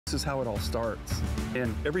This is how it all starts.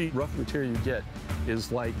 And every rough material you get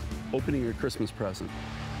is like opening a Christmas present.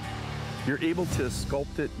 You're able to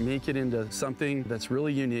sculpt it, make it into something that's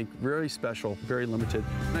really unique, very special, very limited.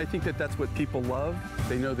 And I think that that's what people love.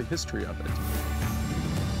 They know the history of it.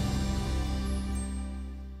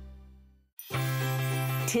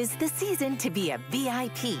 'Tis the season to be a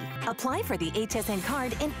VIP. Apply for the HSN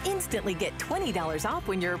card and instantly get $20 off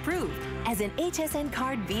when you're approved. As an HSN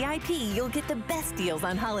card VIP, you'll get the best deals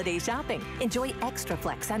on holiday shopping. Enjoy extra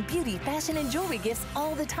flex on beauty, fashion, and jewelry gifts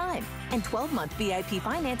all the time. And 12-month VIP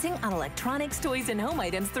financing on electronics, toys, and home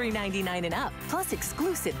items $3.99 and up. Plus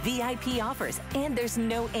exclusive VIP offers. And there's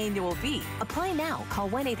no annual fee. Apply now. Call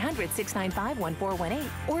 1-800-695-1418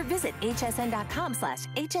 or visit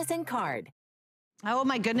hsn.com/HSN card. Oh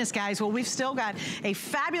my goodness, guys. Well, we've still got a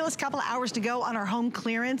fabulous couple of hours to go on our home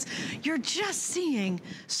clearance. You're just seeing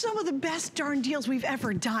some of the best darn deals we've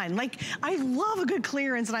ever done. Like, I love a good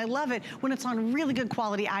clearance, and I love it when it's on really good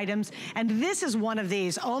quality items. And this is one of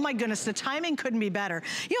these. Oh my goodness, the timing couldn't be better.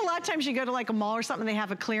 You know, a lot of times you go to like a mall or something, they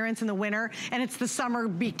have a clearance in the winter, and it's the summer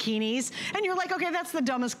bikinis. And you're like, okay, that's the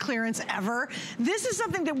dumbest clearance ever. This is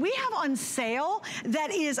something that we have on sale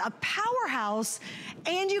that is a powerhouse,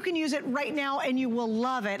 and you can use it right now, and you will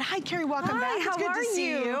love it. Hi, Carrie, welcome back. It's good to see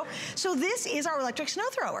you. So this is our electric snow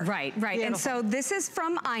thrower. Right, right. Beautiful. And so this is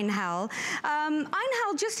from Einhell.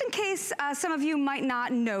 Einhell, just in case some of you might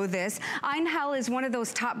not know this, Einhell is one of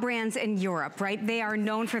those top brands in Europe, right? They are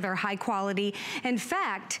known for their high quality. In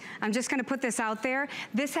fact, I'm just gonna put this out there,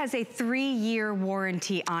 this has a 3-year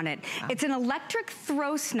warranty on it. Wow. It's an electric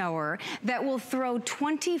throw snower that will throw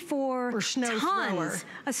 24 tons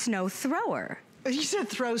of snow thrower. You said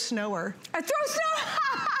throw snower. A throw snow?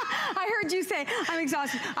 I heard you say, I'm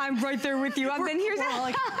exhausted. I'm right there with you. I've been here.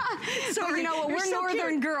 Like, so you know what, we're so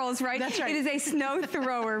northern girls, right? That's right. It is a snow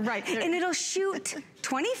thrower, right? And it'll shoot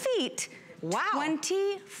 20 feet. Wow.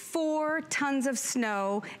 24 tons of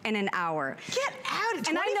snow in an hour. Get out, 24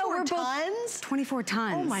 and I know we're tons? both 24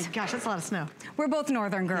 tons. Oh my gosh, that's a lot of snow. We're both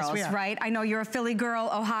northern girls, yes, we are. right? I know you're a Philly girl,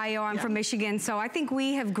 Ohio, I'm from Michigan, so I think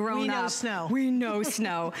we have grown up. We know snow. We know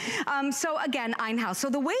snow. So again, Einhell. So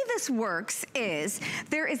the way this works is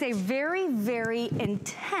there is a very, very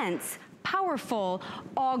intense powerful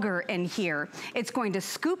auger in here. It's going to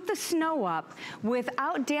scoop the snow up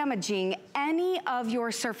without damaging any of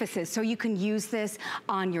your surfaces. So you can use this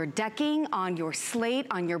on your decking, on your slate,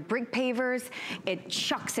 on your brick pavers. It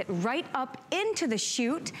chucks it right up into the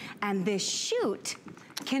chute, and this chute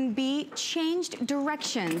can be changed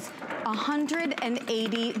directions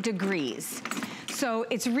 180 degrees. So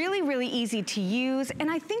it's really, really easy to use.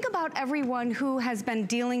 And I think about everyone who has been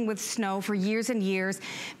dealing with snow for years and years.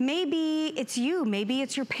 Maybe it's you, maybe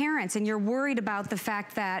it's your parents, and you're worried about the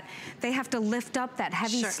fact that they have to lift up that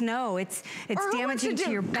heavy snow. It's damaging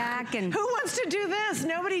to your back. And who wants to do this?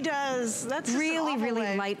 Nobody does. That's really,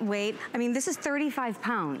 really lightweight. I mean, this is 35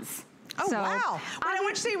 pounds. Oh, so, wow. Well, I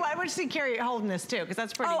want you to see Carrie holding this too, because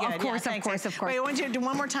that's pretty good. Of course, yeah, of course. Wait, I want you to do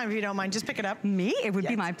one more time if you don't mind. Just pick it up. Me? It would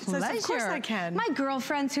be my pleasure. Of course I can. My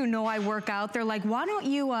girlfriends who know I work out, they're like, why don't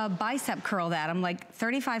you bicep curl that? I'm like,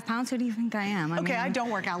 35 pounds? Who do you think I am? Okay, I don't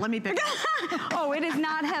work out. Let me pick it up. Oh, it is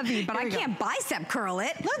not heavy, but I can't bicep curl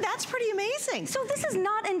it. No, that's pretty amazing. So this is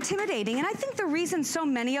not intimidating, and I think the reason so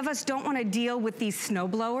many of us don't want to deal with these snow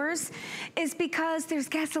blowers is because there's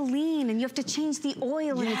gasoline, and you have to change the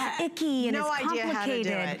oil, and it's icky, and it's complicated. How to do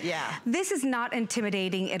it. Yeah. This is not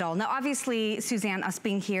intimidating at all. Now, obviously, Suzanne, us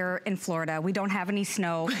being here in Florida, we don't have any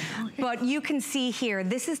snow, but you can see here,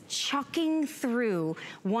 this is chucking through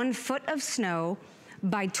 1 foot of snow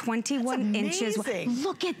by 21 inches.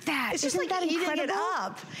 Look at that. It's just like eating it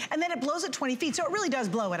up. And then it blows at 20 feet, so it really does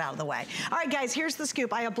blow it out of the way. All right, guys, here's the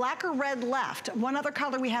scoop. I have black or red left. One other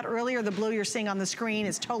color we had earlier, the blue you're seeing on the screen,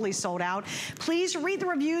 is totally sold out. Please read the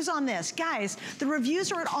reviews on this. Guys, the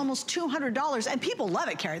reviews are at almost $200, and people love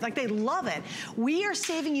it, Carrie. Like, they love it. We are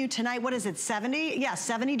saving you tonight, what is it, 70? Yeah,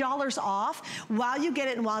 $70 off while you get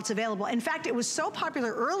it and while it's available. In fact, it was so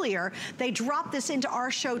popular earlier, they dropped this into our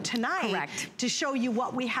show tonight to show you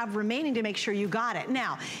what we have remaining to make sure you got it.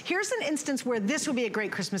 Now, here's an instance where this would be a great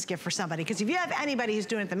Christmas gift for somebody, because if you have anybody who's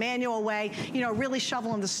doing it the manual way, you know, really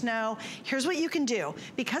shoveling the snow, here's what you can do.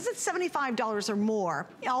 Because it's $75 or more,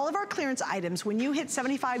 all of our clearance items, when you hit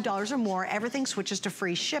 $75 or more, everything switches to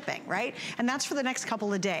free shipping, right? And that's for the next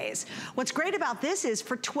couple of days. What's great about this is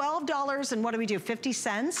for $12 and what do we do, 50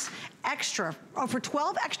 cents extra, or for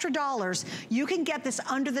 $12 extra, you can get this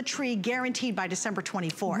under the tree guaranteed by December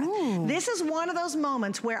 24th. Ooh. This is one of those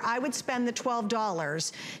moments where I would spend the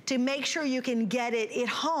 $12 to make sure you can get it at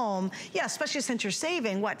home. Yeah, especially since you're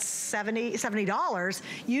saving, what, $70?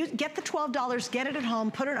 You get the $12, get it at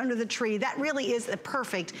home, put it under the tree. That really is the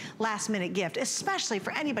perfect last minute gift, especially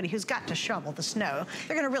for anybody who's got to shovel the snow.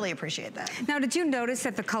 They're gonna really appreciate that. Now, did you notice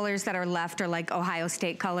that the colors that are left are like Ohio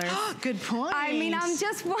State colors? Good point. I mean, I'm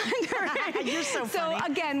just wondering. You're so funny. So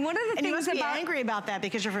again, one of the and things you must be angry about that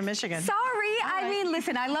because you're from Michigan. Sorry, I mean,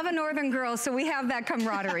 listen, I love a northern girl, so we have that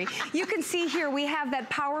camaraderie. You can see here we have that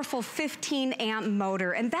powerful 15 amp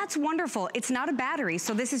motor, and that's wonderful. It's not a battery,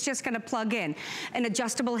 so this is just gonna plug in. An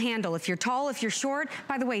adjustable handle. If you're tall, if you're short,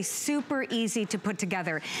 by the way, super easy to put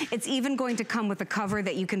together. It's even going to come with a cover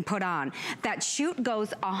that you can put on. That chute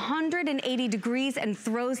goes 180 degrees and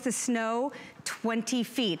throws the snow 20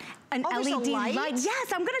 feet. An LED light.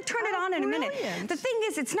 Yes, I'm gonna turn it on in a minute. The thing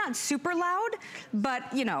is, it's not super loud, but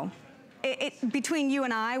you know, between you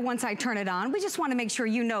and I, once I turn it on, we just wanna make sure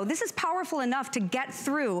you know, this is powerful enough to get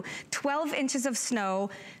through 12 inches of snow,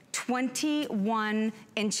 21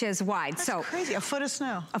 inches wide. That's so crazy, a foot of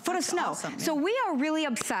snow. A foot of snow. Awesome, yeah. So we are really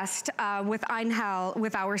obsessed with Einhell,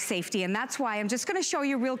 with our safety, and that's why I'm just gonna show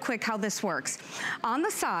you real quick how this works. On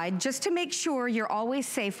the side, just to make sure you're always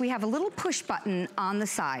safe, we have a little push button on the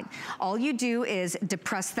side. All you do is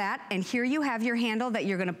depress that, and here you have your handle that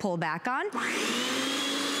you're gonna pull back on.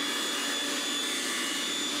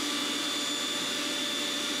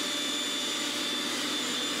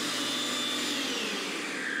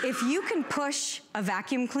 If you can push a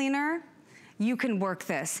vacuum cleaner, you can work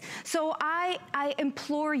this. So I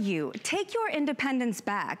implore you, take your independence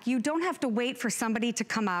back. You don't have to wait for somebody to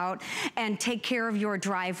come out and take care of your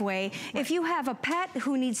driveway. Right. If you have a pet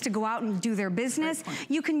who needs to go out and do their business,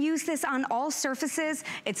 you can use this on all surfaces.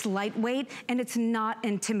 It's lightweight and it's not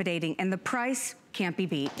intimidating. And the price can't be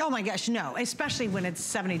beat. Oh my gosh, no, especially when it's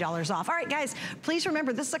 $70 off. All right, guys, please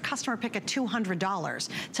remember, this is a customer pick at $200.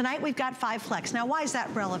 Tonight, we've got 5 flex. Now, why is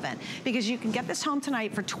that relevant? Because you can get this home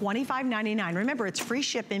tonight for $25.99. Remember, it's free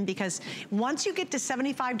shipping because once you get to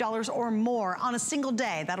 $75 or more on a single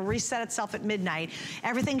day, that'll reset itself at midnight,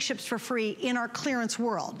 everything ships for free in our clearance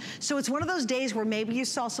world. So it's one of those days where maybe you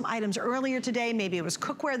saw some items earlier today, maybe it was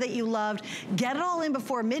cookware that you loved. Get it all in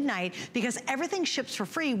before midnight because everything ships for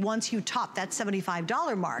free once you top that $75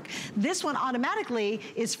 mark. This one automatically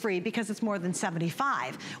is free because it's more than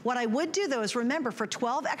 $75. What I would do though is remember, for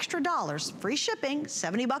 $12 extra, free shipping,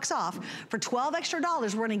 $70 off, for $12 extra,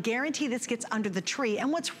 we're gonna guarantee this gets under the tree.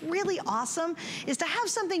 And what's really awesome is to have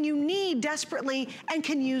something you need desperately and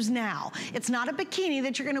can use now. It's not a bikini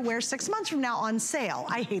that you're gonna wear 6 months from now on sale.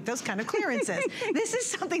 I hate those kind of clearances. This is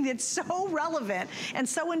something that's so relevant and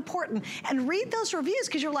so important. And read those reviews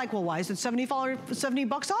because you're like, well, why is it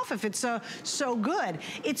 $70 off if it's so good?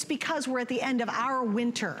 It's because we're at the end of our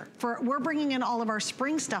winter. We're bringing in all of our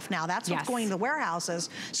spring stuff now. That's what's going to the warehouses.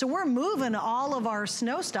 So we're moving all of our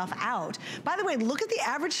snow stuff out. By the way, look at the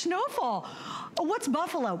average snowfall. Oh, what's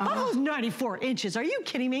Buffalo? Buffalo's 94 inches. Are you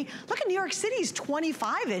kidding me? Look at New York City's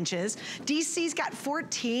 25 inches. DC's got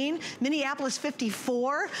 14. Minneapolis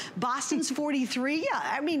 54. Boston's 43. Yeah,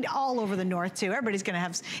 I mean, all over the north too. Everybody's gonna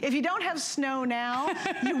have, if you don't have snow now,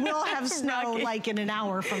 you will have snow like in an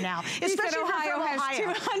hour from now. Especially if Ohio has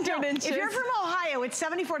 200 inches. If you're from Ohio, it's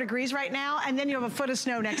 74 degrees right now, and then you have a foot of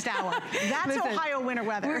snow next hour. That's Ohio winter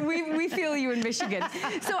weather. We feel you in Michigan.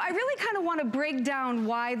 So I really kind of want to break down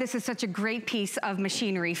why this is such a great piece of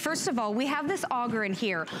machinery. First of all, we have this auger in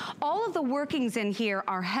here. All of the workings in here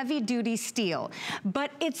are heavy-duty steel,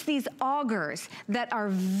 but it's these augers that are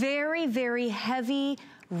very, very heavy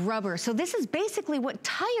rubber. So this is basically what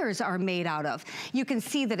tires are made out of. You can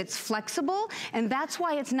see that it's flexible, and that's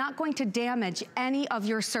why it's not going to damage any of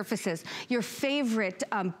your surfaces. Your favorite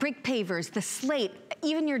brick pavers, the slate,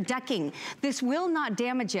 even your decking. This will not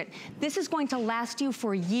damage it. This is going to last you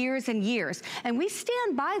for years and years. And we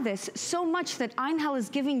stand by this so much that Einhell is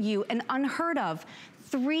giving you an unheard of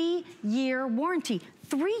 3-year warranty.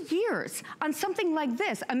 3 years on something like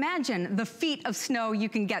this. Imagine the feet of snow you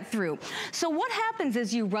can get through. So what happens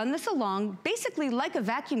is you run this along basically like a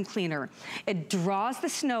vacuum cleaner. It draws the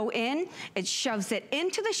snow in, it shoves it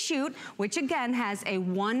into the chute, which again has a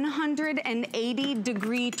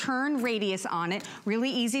 180-degree turn radius on it, really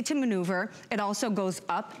easy to maneuver. It also goes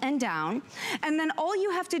up and down. And then all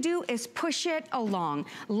you have to do is push it along.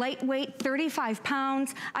 Lightweight, 35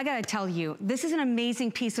 pounds. I gotta tell you, this is an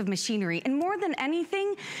amazing piece of machinery. And more than anything,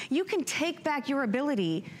 you can take back your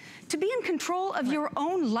ability to be in control of your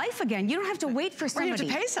own life again. You don't have to wait for somebody. Or you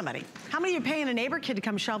have to pay somebody. How many of you are paying a neighbor kid to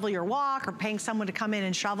come shovel your walk or paying someone to come in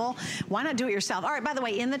and shovel? Why not do it yourself? All right, by the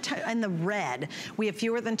way, in the red, we have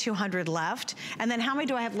fewer than 200 left. And then how many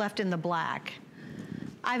do I have left in the black?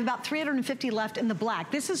 I have about 350 left in the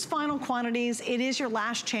black. This is final quantities. It is your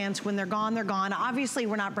last chance. When they're gone, they're gone. Obviously,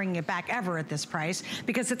 we're not bringing it back ever at this price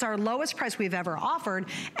because it's our lowest price we've ever offered,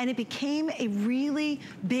 and it became a really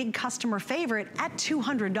big customer favorite at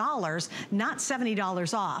 $200, not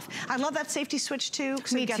 $70 off. I love that safety switch too,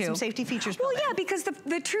 because we've got some safety features built in. Well, yeah, because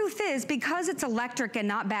the truth is, because it's electric and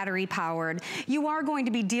not battery powered, you are going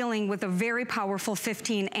to be dealing with a very powerful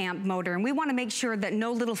 15 amp motor, and we want to make sure that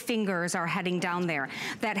no little fingers are heading down there.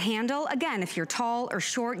 That handle, again, if you're tall or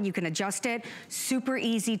short, you can adjust it. Super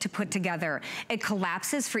easy to put together. It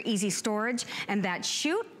collapses for easy storage, and that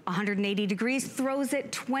chute, 180 degrees, throws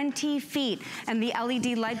it 20 feet. And the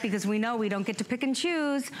LED light, because we know we don't get to pick and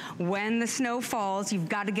choose when the snow falls, you've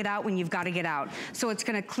got to get out when you've got to get out. So it's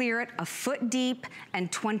gonna clear it a foot deep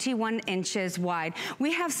and 21 inches wide.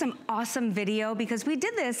 We have some awesome video because we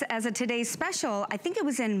did this as a Today's Special, I think it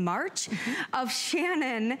was in March, of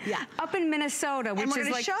Shannon up in Minnesota, which and we're is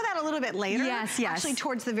gonna show that a little bit later. Yes, yes. Actually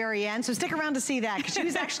towards the very end, so stick around to see that, because she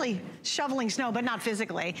was actually shoveling snow, but not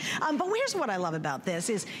physically. But here's what I love about this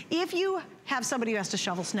is, if you have somebody who has to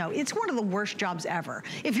shovel snow, it's one of the worst jobs ever.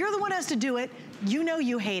 If you're the one who has to do it, you know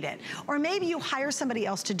you hate it. Or maybe you hire somebody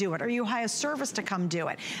else to do it, or you hire a service to come do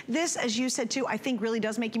it. This, as you said too, I think really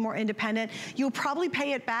does make you more independent. You'll probably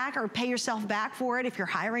pay it back or pay yourself back for it if you're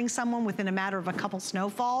hiring someone within a matter of a couple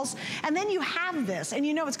snowfalls. And then you have this, and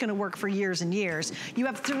you know it's gonna work for years and years. You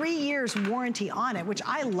have 3 years warranty on it, which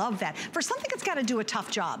I love that. For something that's gotta do a tough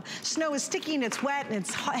job. Snow is sticky and it's wet and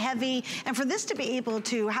it's heavy, and for this to be able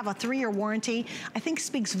to have a 3-year warranty, I think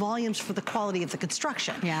speaks volumes for the quality of the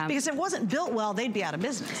construction. Yeah. Because if it wasn't built well, they'd be out of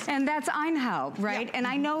business. And that's Einhell, right? Yeah. And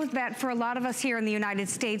I know that for a lot of us here in the United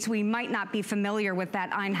States, we might not be familiar with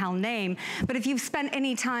that Einhell name, but if you've spent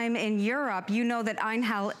any time in Europe, you know that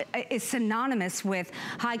Einhell is synonymous with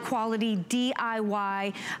high quality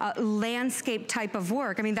DIY landscape type of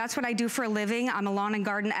work. I mean, that's what I do for a living. I'm a lawn and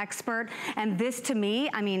garden expert, and this to me,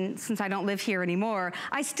 I mean, since I don't live here anymore,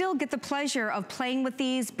 I still get the pleasure of playing with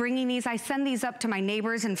these, bringing these. I send these up to my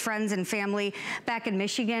neighbors and friends and family back in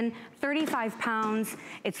Michigan. 35 pounds,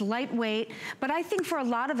 it's lightweight, but I think for a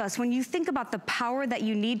lot of us, when you think about the power that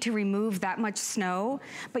you need to remove that much snow,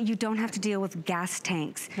 but you don't have to deal with gas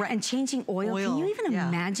tanks and changing oil. Can you even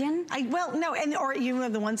imagine? Well, no, or you know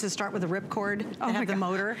the ones that start with a ripcord that have the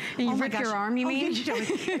motor. You rip your arm, you mean?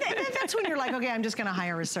 That's when you're like, okay, I'm just gonna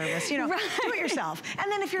hire a service. You know, do it yourself.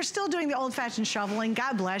 And then if you're still doing the old-fashioned shoveling,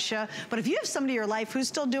 God bless you. But if you have somebody in your life who's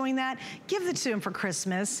still doing that, give it to them for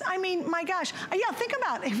Christmas. I mean, my gosh. Yeah, think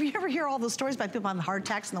about it. If you ever hear all those stories about people on the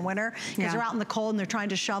hardtacks in the winter because they're out in the cold and they're trying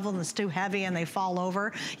to shovel and it's too heavy and they fall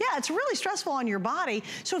over. Yeah, it's really stressful on your body.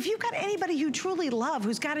 So if you've got anybody you truly love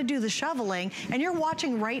who's got to do the shoveling and you're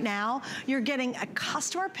watching right now, you're getting a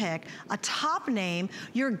customer pick, a top name,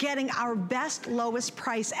 you're getting our best lowest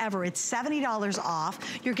price ever. It's $70 off.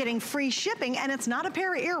 You're getting free shipping, and it's not a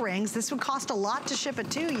pair of earrings. This would cost a lot to ship it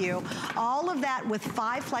to you. All of that with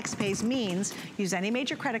 5 flex pays means use any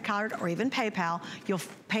major credit card or even PayPal. You'll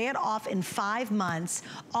pay it off in 5 months.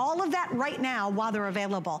 All of that right now while they're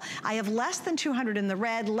available. I have less than 200 in the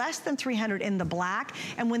red, less than 300 in the black,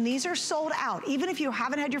 and when these are sold out, even if you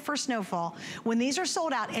haven't had your first snowfall, when these are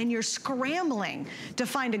sold out and you're scrambling to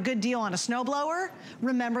find a good deal on a snowblower,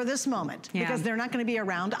 remember this moment, because they're not gonna be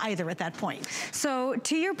around either at that point. So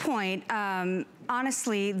to your point,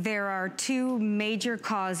 honestly, there are 2 major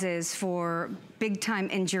causes for big time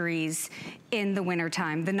injuries in the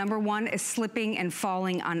wintertime. The number 1 is slipping and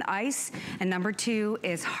falling on ice, and number 2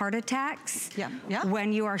 is heart attacks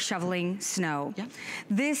when you are shoveling snow.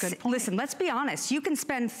 Listen, let's be honest, you can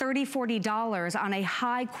spend $30, $40 on a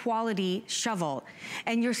high quality shovel,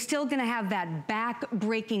 and you're still gonna have that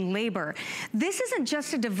back-breaking labor. This isn't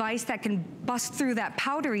just a device that can bust through that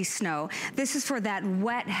powdery snow. This is for that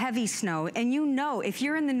wet, heavy snow, and you know, if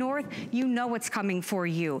you're in the north, you know what's coming for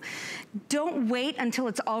you. Don't wait until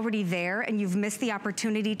it's already there and you've missed the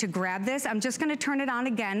opportunity to grab this. I'm just gonna turn it on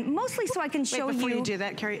again, mostly so I can show you. Before you do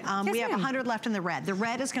that, Carrie, we have 100 left in the red. The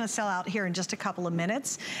red is gonna sell out here in just a couple of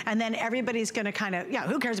minutes, and then everybody's gonna kind of,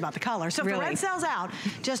 who cares about the color? So if the red sells out,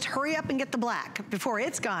 just hurry up and get the black before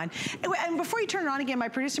it's gone. And before you turn it on again, my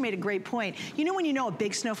producer made a great point. You know when you know a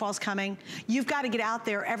big snowfall's coming, you've got to get out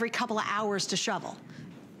there every couple of hours to shovel.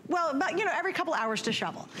 Well, but you know, every couple hours to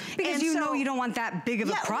shovel. Because and you know you don't want that big of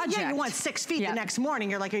a project. Yeah, you want 6 feet the next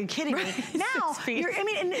morning. You're like, are you kidding me? Now, I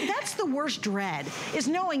mean, and that's the worst dread, is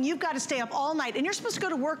knowing you've got to stay up all night, and you're supposed to go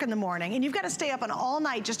to work in the morning, and you've got to stay up all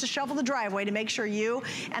night just to shovel the driveway to make sure you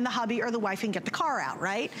and the hubby or the wife can get the car out,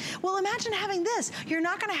 right? Well, imagine having this. You're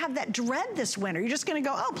not going to have that dread this winter. You're just going to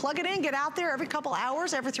go, oh, plug it in, get out there every couple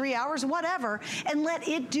hours, every 3 hours, whatever, and let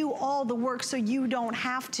it do all the work so you don't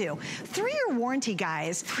have to. 3-year warranty,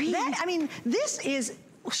 guys. I mean, this is...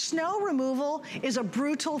 Snow removal is a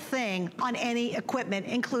brutal thing on any equipment,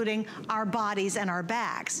 including our bodies and our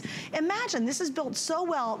backs. Imagine, this is built so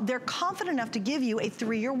well, they're confident enough to give you a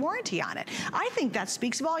 3-year warranty on it. I think that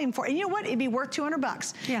speaks volume for it. And you know what? It'd be worth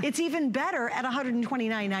 $200. Yeah. It's even better at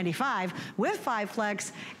 $129.95 with 5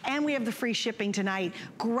 Flex, and we have the free shipping tonight.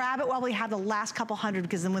 Grab it while we have the last couple hundred,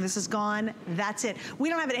 because then when this is gone, that's it. We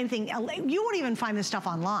don't have anything, you won't even find this stuff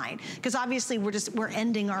online, because obviously we're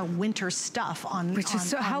ending our winter stuff on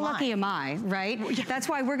So how lucky am I, right? Yeah. That's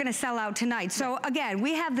why we're gonna sell out tonight. So again,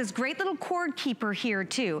 we have this great little cord keeper here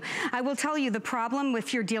too. I will tell you the problem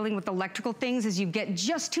if you're dealing with electrical things is you get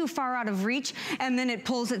just too far out of reach and then it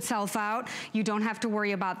pulls itself out. You don't have to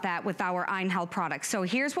worry about that with our Einhell products. So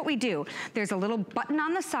here's what we do. There's a little button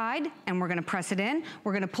on the side and we're gonna press it in.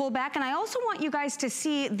 We're gonna pull back, and I also want you guys to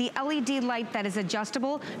see the LED light that is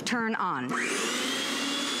adjustable turn on.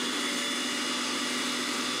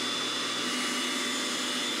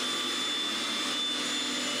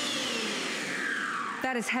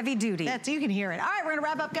 That is heavy duty. You can hear it. All right, we're gonna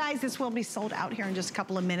wrap up, guys. This will be sold out here in just a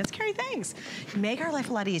couple of minutes. Carrie, thanks. Make our life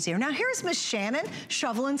a lot easier. Now here's Miss Shannon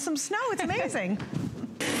shoveling some snow. It's amazing.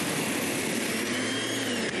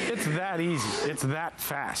 It's that easy. It's that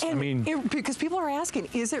fast. And I mean, because people are asking,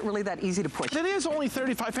 is it really that easy to push? It is only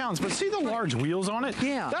 35 pounds, but see the large wheels on it?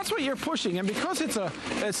 Yeah. That's what you're pushing, and because it's a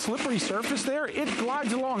slippery surface there, it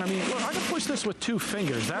glides along. I mean, look, I can push this with 2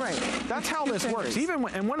 fingers. That's how this works. Even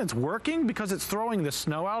when it's working, because it's throwing the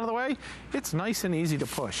snow out of the way, it's nice and easy to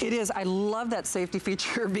push. It is. I love that safety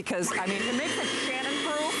feature because, I mean, it makes it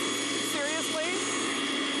Shannon-proof, seriously.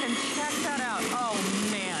 And check that out. Oh,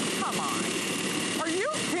 man, come on. Are you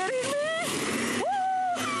kidding me? Woo!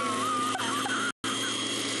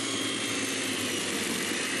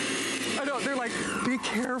 I know, they're like, be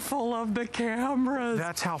careful of the cameras.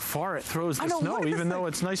 That's how far it throws the snow, even though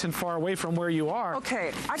it's nice and far away from where you are.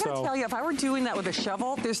 Okay, I gotta tell you, if I were doing that with a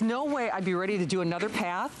shovel, there's no way I'd be ready to do another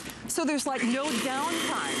path. So there's like no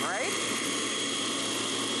downtime, right?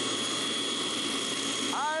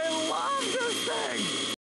 I love this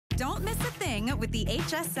thing. Don't miss a thing with the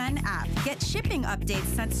HSN app. Get shipping updates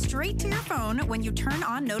sent straight to your phone when you turn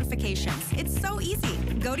on notifications. It's so easy.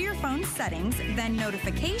 Go to your phone's settings, then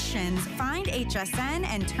notifications, find HSN,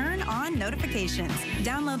 and turn on notifications.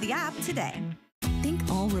 Download the app today. Think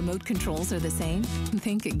all remote controls are the same?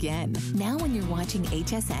 Think again. Now when you're watching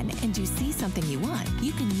HSN and you see something you want,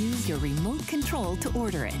 you can use your remote control to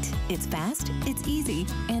order it. It's fast, it's easy,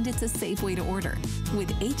 and it's a safe way to order. With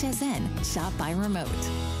HSN, shop by remote.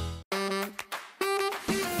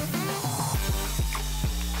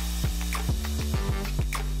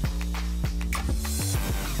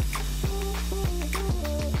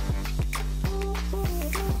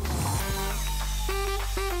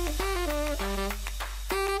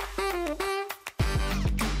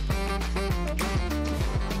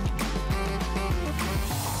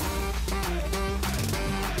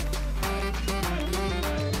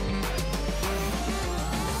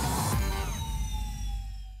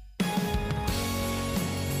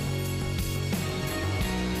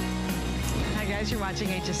 You're watching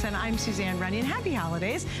HSN. I'm Suzanne Runyon. Happy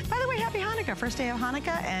holidays. By the way, happy Hanukkah. First day of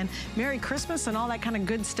Hanukkah and Merry Christmas and all that kind of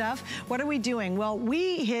good stuff. What are we doing? Well,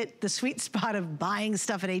 we hit the sweet spot of buying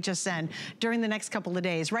stuff at HSN during the next couple of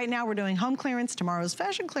days. Right now, we're doing home clearance. Tomorrow's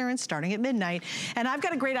fashion clearance starting at midnight. And I've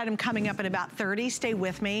got a great item coming up at about 30. Stay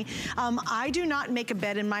with me. I do not make a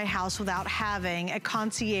bed in my house without having a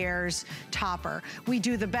concierge topper. We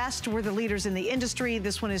do the best. We're the leaders in the industry.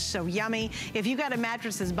 This one is so yummy. If you got a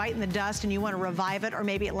mattress that's biting the dust and you want to revive it, or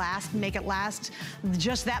maybe make it last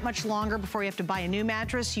just that much longer before you have to buy a new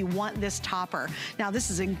mattress, you want this topper. Now this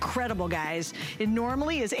is incredible, guys. It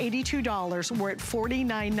normally is $82. We're at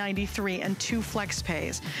 $49.93 and 2 flex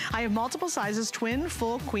pays. I have multiple sizes: twin,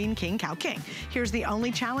 full, queen, king, cow, king. Here's the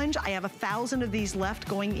only challenge. I have 1,000 of these left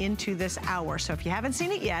going into this hour. So if you haven't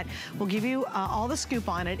seen it yet, we'll give you all the scoop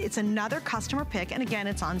on it. It's another customer pick, and again,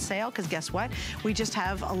 it's on sale because guess what? We just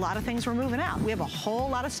have a lot of things we're moving out. We have a whole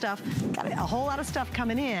lot of stuff, got a whole lot of stuff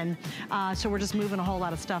coming in, so we're just moving a whole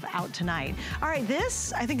lot of stuff out tonight. All right,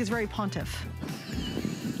 this I think is very pontiff.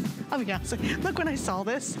 I'll be honest. Look, when I saw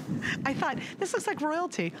this, I thought, this looks like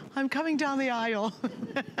royalty. I'm coming down the aisle.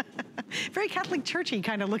 Very Catholic churchy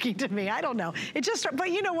kind of looking to me. I don't know. It just,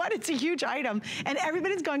 but you know what? It's a huge item and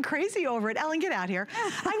everybody's gone crazy over it. Ellen, get out here.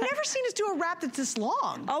 I've never seen us do a wrap that's this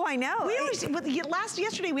long. Oh, I know. We always,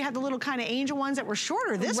 yesterday we had the little kind of angel ones that were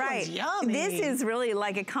shorter. This one's yummy. This is really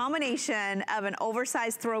like a combination of an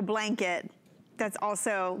oversized throw blanket that's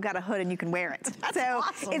also got a hood and you can wear it. That's so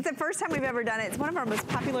awesome. It's the first time we've ever done it. It's one of our most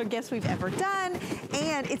popular gifts we've ever done,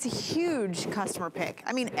 and it's a huge customer pick.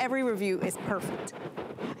 I mean, every review is perfect.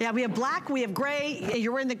 Yeah, we have black, we have gray,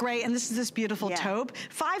 you're in the gray, and this is this beautiful taupe.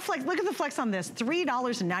 5 flex, look at the flex on this,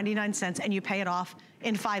 $3.99, and you pay it off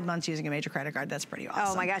in 5 months using a major credit card. That's pretty awesome.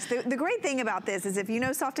 Oh my gosh, the great thing about this is if you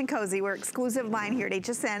know Soft and Cozy, we're exclusive line here at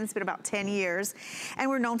HSN. It's been about 10 years, and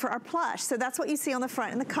we're known for our plush. So that's what you see on the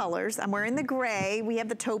front in the colors. I'm wearing the gray, we have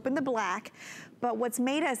the taupe and the black, but what's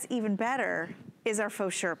made us even better is our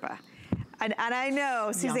faux Sherpa. And I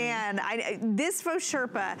know, Suzanne, this faux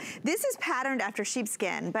Sherpa, this is patterned after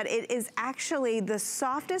sheepskin, but it is actually the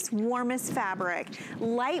softest, warmest fabric,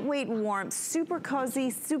 lightweight warmth, super cozy,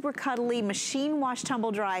 super cuddly, machine wash, tumble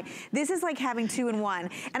dry. This is like having 2-in-1.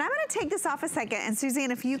 And I'm gonna take this off a second, and Suzanne,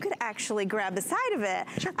 if you could actually grab the side of it,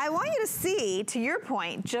 sure. I want you to see, to your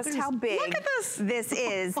point, just how big this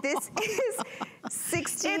is. This is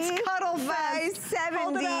 60 it's cuddle by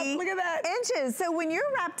 70 Look at that. inches. So when you're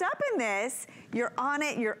wrapped up in this, you're on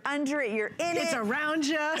it, you're under it, you're in it. It's around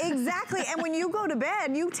you. Exactly, and when you go to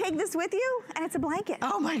bed, you take this with you, and it's a blanket.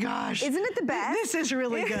 Oh my gosh. Isn't it the best? This is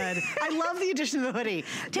really good. I love the addition of the hoodie.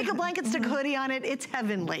 Take a blanket, stick a hoodie on it, it's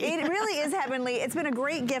heavenly. It really is heavenly. It's been a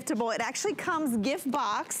great giftable. It actually comes gift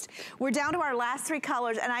boxed. We're down to our last 3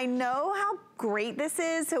 colors, and I know how great this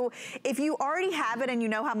is, so if you already have it and you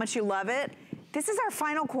know how much you love it, this is our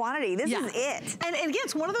final quantity. This is it. And again,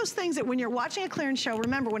 it's one of those things that when you're watching a clearance show,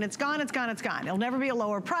 remember, when it's gone, it's gone, it's gone. It'll never be a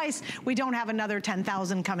lower price. We don't have another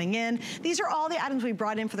 10,000 coming in. These are all the items we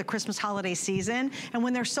brought in for the Christmas holiday season. And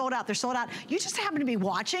when they're sold out, they're sold out. You just happen to be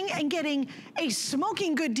watching and getting a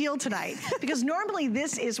smoking good deal tonight. Because normally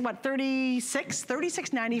this is what,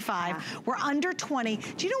 $36.95. Yeah. We're under 20.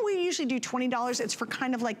 Do you know we usually do $20? It's for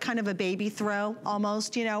kind of a baby throw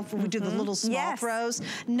almost, you know, we do the little small throws.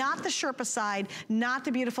 Not the Sherpa side. Not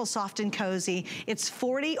the beautiful Soft and Cozy. It's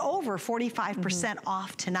over 45%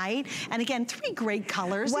 off tonight. And again, 3 great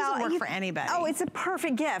colors. Well, this will work for anybody. Oh, it's a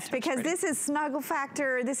perfect gift because this is snuggle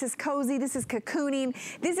factor, this is cozy, this is cocooning,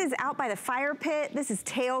 this is out by the fire pit, this is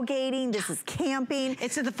tailgating, this is camping.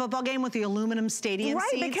 It's at the football game with the aluminum stadium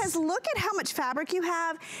seats. Right, because look at how much fabric you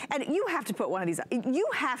have, and you have to put one of these, you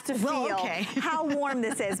have to feel how warm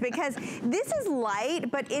this is, because this is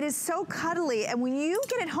light, but it is so cuddly, and when you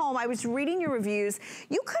get it home, I was reading your reviews,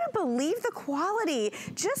 you couldn't believe the quality,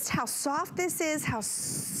 just how soft this is, how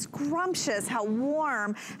scrumptious, how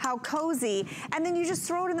warm, how cozy, and then you just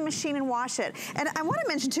throw it in the machine and wash it. And I want to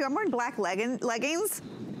mention too, I'm wearing black leggings.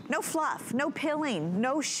 No fluff, no pilling,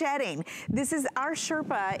 no shedding. This is, our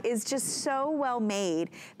Sherpa is just so well made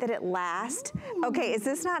that it lasts. Okay, is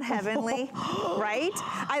this not heavenly, right?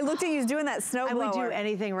 I looked at you doing that snow blower. I would do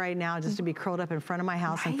anything right now just to be curled up in front of my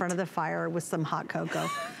house, in front of the fire with some hot cocoa.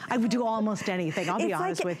 I would do almost anything, I'll be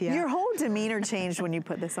honest with you. Your whole demeanor changed when you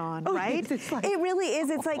put this on, right? It's like, it really is.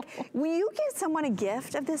 It's like when you give someone a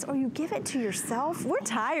gift of this or you give it to yourself, we're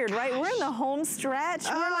tired, right? We're in the home stretch.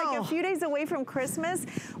 We're like a few days away from Christmas.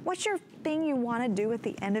 What's your thing you want to do at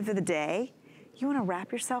the end of the day? You want to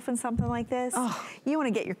wrap yourself in something like this? You want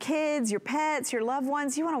to get your kids, your pets, your loved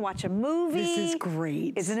ones. You want to watch a movie. This is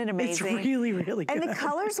great. Isn't it amazing? It's really, really good. And the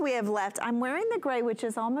colors we have left, I'm wearing the gray, which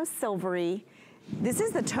is almost silvery. This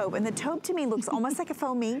is the taupe, and the taupe to me looks almost like a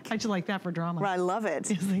faux mink. How'd you like that for drama? Well, I love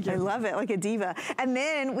it. I love it, like a diva. And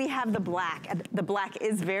then we have the black. The black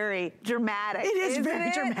is very dramatic. It is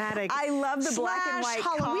very dramatic. I love the black and white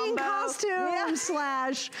Halloween combo. costume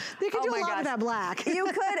slash. You could do a lot of that black. You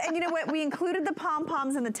could, and you know what? We included the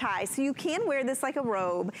pom-poms and the tie, so you can wear this like a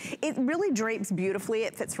robe. It really drapes beautifully.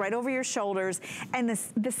 It fits right over your shoulders, and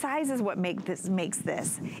the size is what makes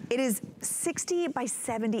this. It is 60 by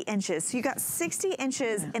 70 inches. So you got 60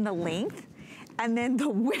 inches in the length, and then the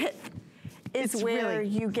width is where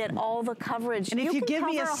you get all the coverage. And if you give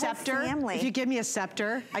me a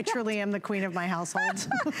scepter, I truly am the queen of my household.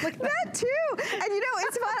 Like that too. And you know,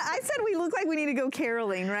 it's fun. I said we look like we need to go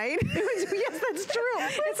caroling, right? Yes, that's true.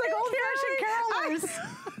 It's like old-fashioned carolers.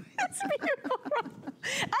 It's beautiful.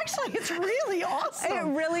 Seriously, it's really awesome.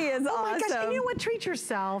 It really is awesome. Oh my gosh, and you know what? Treat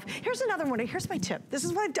yourself. Here's another one. Here's my tip. This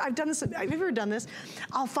is what I've done this. Have you ever done this?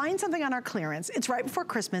 I'll find something on our clearance. It's right before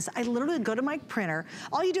Christmas. I literally go to my printer.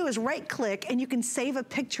 All you do is right click and you can save a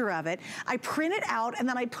picture of it. I print it out and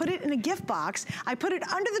then I put it in a gift box. I put it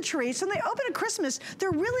under the tree. So when they open at Christmas,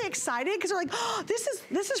 they're really excited because they're like, oh, this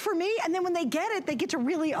is for me. And then when they get it, they get to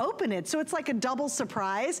really open it. So it's like a double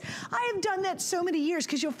surprise. I have done that so many years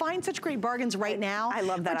because you'll find such great bargains right now. I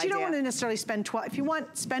love that But you don't idea. want to necessarily spend if you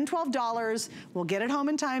want, spend $12. We'll get it home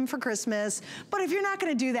in time for Christmas. But if you're not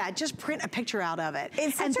going to do that, just print a picture out of it.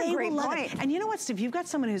 It's such a great point. And you know what, Steve? You've got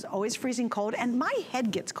someone who's always freezing cold, and my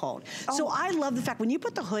head gets cold. Oh. So I love the fact when you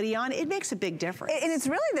put the hoodie on, it makes a big difference. And it's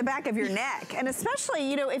really the back of your neck. And especially,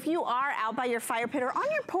 you know, if you are out by your fire pit or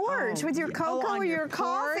on your porch with your cocoa or your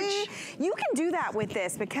coffee, you can do that with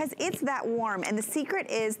this because it's that warm. And the secret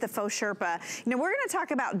is the faux Sherpa. You know, we're going to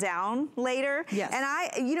talk about down later. Yes.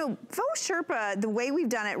 And you know, faux Sherpa, the way we've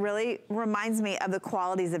done it really reminds me of the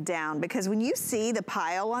qualities of down, because when you see the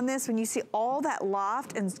pile on this, when you see all that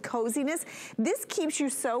loft and coziness, this keeps you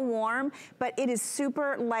so warm, but it is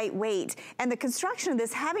super lightweight. And the construction of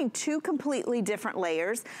this, having two completely different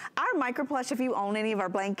layers, our micro plush, if you own any of our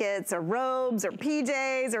blankets or robes or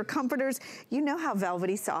PJs or comforters, you know how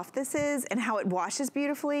velvety soft this is and how it washes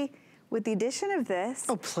beautifully. With the addition of this,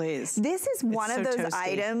 oh please, this is one of those toasty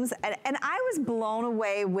items, and I was blown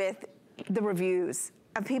away with the reviews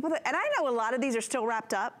of people that, and I know a lot of these are still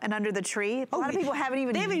wrapped up and under the tree. A lot of people haven't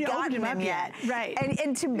even gotten them yet. Right.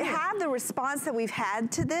 And to have the response that we've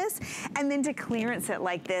had to this, and then to clearance it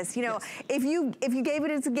like this, you know, if you gave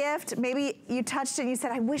it as a gift, maybe you touched it and you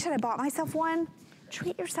said, I wish I had bought myself one.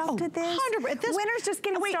 Treat yourself to this. 100%. Winter's just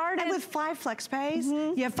getting started. And with 5 flex pays,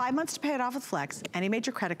 you have 5 months to pay it off with Flex. Any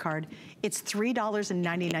major credit card, it's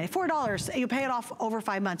 $3.99, $4. You pay it off over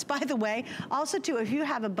 5 months. By the way, also too, if you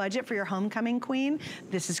have a budget for your homecoming queen,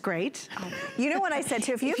 this is great. You know what I said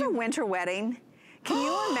too? If you have a winter wedding, can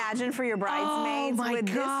you imagine for your bridesmaids? Oh my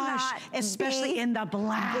would gosh, this especially in the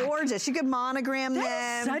black. Gorgeous. You could monogram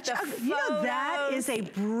them. You know, that is a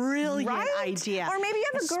brilliant idea. Or maybe you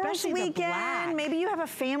have a girls' Especially the black. weekend. Maybe you have a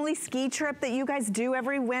family ski trip that you guys do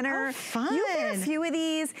every winter. Oh, fun. You get a few of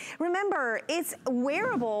these. Remember, it's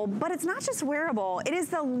wearable, but it's not just wearable. It is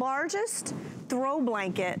the largest throw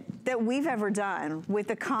blanket that we've ever done with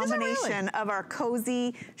the combination of our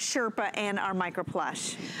cozy Sherpa and our micro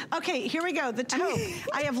plush. Okay, here we go. The taupe.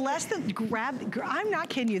 I have less than I'm not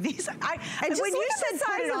kidding you. These. When you said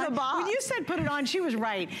put it on, when you said put it on, she was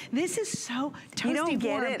right. This is so toasty. You don't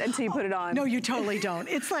get it until you put it on. No, you totally don't.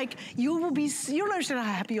 It's like you don't understand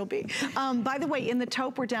how happy you'll be. By the way, in the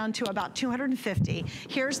taupe, we're down to about 250.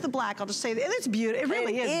 Here's the black. I'll just say that it's beautiful. It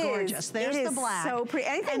really is gorgeous. There's the black. So pretty.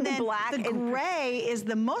 Anything and the black. The gray is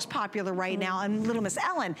the most popular right now on Little Miss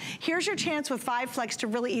Ellen. Here's your chance with 5 Flex to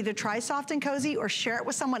really either try soft and cozy or share it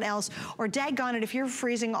with someone else, or daggone it, if you're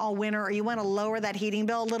freezing all winter or you want to lower that heating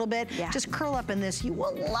bill a little bit, just curl up in this. You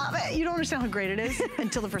will love it. You don't understand how great it is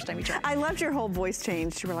until the first time you try it. I loved your whole voice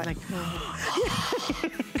change. You were like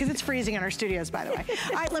because it's freezing in our studios, by the way.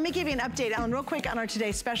 All right, let me give you an update, Ellen, real quick on our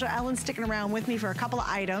today's special. Ellen's sticking around with me for a couple of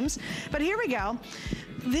items, but here we go.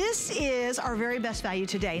 This is our very best value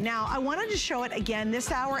today. Now, I wanted to show it again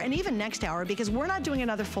this hour and even next hour because we're not doing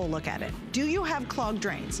another full look at it. Do you have clogged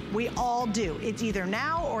drains? We all do. It's either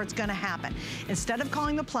now or it's gonna happen. Instead of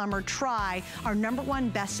calling the plumber, try our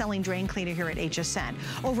 #1 best-selling drain cleaner here at HSN.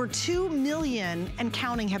 Over 2 million and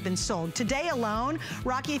counting have been sold. Today alone,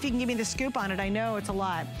 Rocky, if you can give me the scoop on it, I know it's a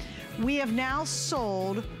lot. We have now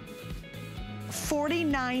sold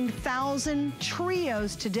 49,000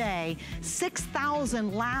 trios today,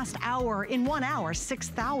 6,000 last hour, in 1 hour,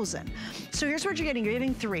 6,000. So here's what you're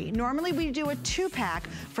getting 3. Normally we do a 2-pack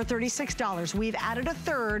for $36. We've added a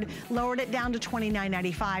 3rd, lowered it down to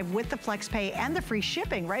 $29.95 with the flex pay and the free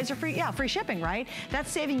shipping, right? Is it free? Yeah, free shipping, right? That's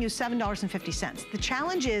saving you $7.50. The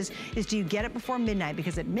challenge is do you get it before midnight?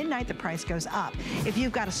 Because at midnight the price goes up. If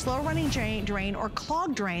you've got a slow running drain or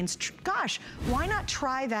clogged drains, gosh, why not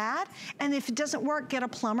try that? And if it doesn't work, get a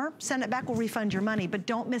plumber, send it back, we'll refund your money, but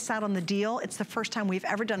don't miss out on the deal. It's the first time we've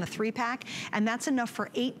ever done a 3-pack, and that's enough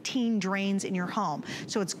for 18 drains in your home.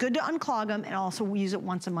 So it's good to unclog them and also use it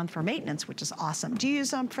once a month for maintenance, which is awesome. Do you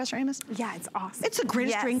use Professor Amos? Yeah, it's awesome. It's the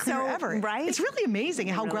greatest drain cleaner ever. Right? It's really amazing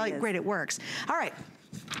how really great it works. All right.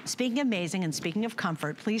 Speaking of amazing and speaking of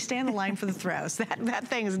comfort, please stay on the line for the throws. That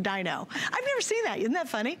thing is dino. I've never seen that. Isn't that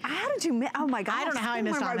funny? How did you miss? Oh my gosh. I don't know how I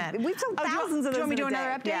missed on that. We've sold thousands of those. Do you want me to do in a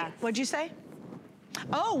another day. update? Yeah. What'd you say?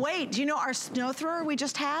 Oh, wait. Do you know our snow thrower we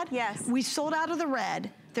just had? Yes. We sold out of the red.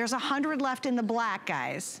 There's 100 left in the black,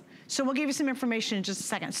 guys. So we'll give you some information in just a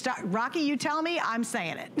second. Rocky, you tell me, I'm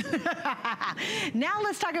saying it. Now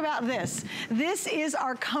let's talk about this. This is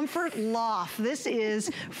our Comfort Loft. This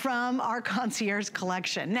is from our Concierge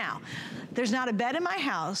collection. Now, there's not a bed in my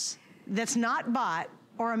house that's not bought,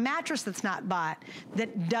 or a mattress that's not bought,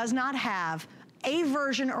 that does not have a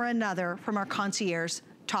version or another from our Concierge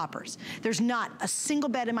toppers. There's not a single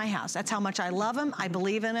bed in my house. That's how much I love them, I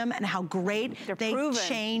believe in them, and how great they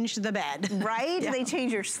change the bed. Right? Yeah. They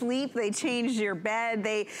change your sleep, they change your bed,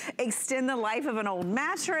 they extend the life of an old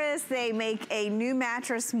mattress, they make a new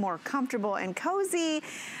mattress more comfortable and cozy.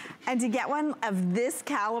 And to get one of this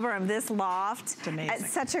caliber, of this loft, at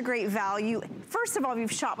such a great value. First of all, if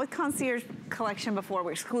you've shopped with Concierge Collection before,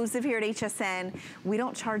 we're exclusive here at HSN. We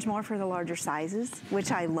don't charge more for the larger sizes,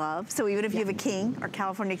 which I love. So even if you have a king or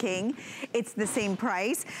California king, it's the same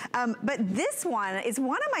price. But this one is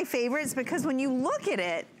one of my favorites because when you look at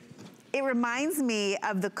it, it reminds me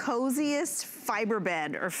of the coziest fiber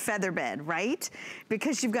bed or feather bed, right?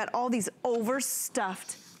 Because you've got all these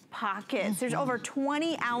overstuffed pockets. There's over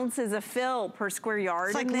 20 ounces of fill per square yard.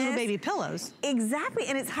 It's like little baby pillows. Exactly,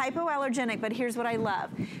 and it's hypoallergenic, but here's what I love.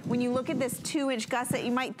 When you look at this 2-inch gusset,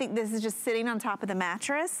 you might think this is just sitting on top of the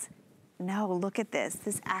mattress. No, look at this.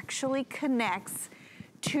 This actually connects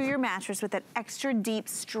to your mattress with that extra deep,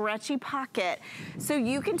 stretchy pocket. So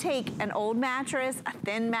you can take an old mattress, a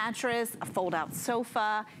thin mattress, a fold-out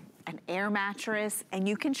sofa, an air mattress, and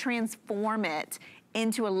you can transform it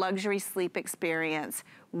into a luxury sleep experience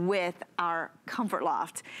with our Comfort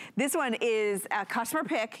Loft. This one is a customer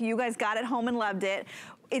pick. You guys got it home and loved it.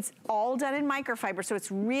 It's all done in microfiber, so it's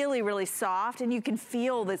really, really soft, and you can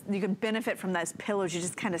feel this, you can benefit from those pillows. You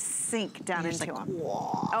just kind of sink down into them.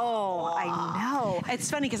 Whoa. Oh, I know. It's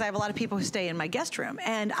funny because I have a lot of people who stay in my guest room,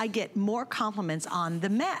 and I get more compliments on the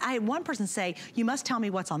mat. I had one person say, you must tell me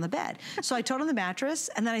what's on the bed. So I told him the mattress,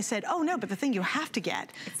 and then I said, oh no, but the thing you have to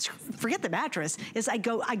get, forget the mattress, is I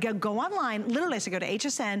go online, literally I said go to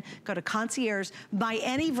HSN, go to Concierge, buy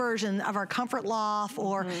any version of our Comfort Loft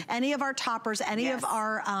or any of our toppers, any of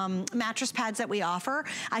our mattress pads that we offer.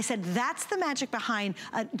 I said, that's the magic behind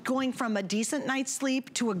going from a decent night's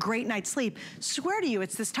sleep to a great night's sleep. Swear to you,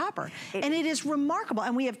 it's this topper. And it is remarkable.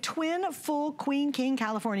 And we have twin, full, queen, king,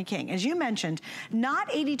 California king. As you mentioned, not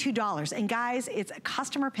 $82. And guys, it's a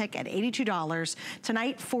customer pick at $82.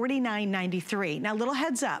 Tonight, $49.93. Now, little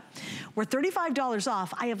heads up. We're $35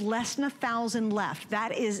 off. I have less than 1,000 left.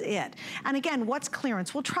 That is it. And again, what's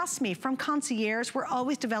clearance? Well, trust me, from Concierge, we're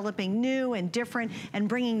always developing new and different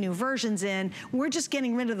and bringing new versions in. We're just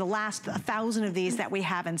getting rid of the last 1,000 of these that we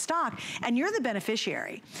have in stock, and you're the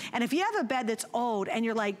beneficiary. And if you have a bed that's old and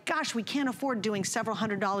you're like, gosh, we can't afford doing several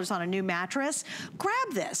 $100s on a new mattress, grab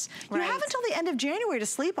this. You have until the end of January to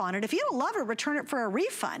sleep on it. If you don't love it, return it for a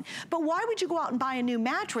refund. But why would you go out and buy a new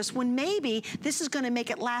mattress when maybe this is gonna make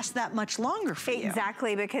it last that much longer for you?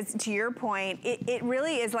 Exactly, because to your point, it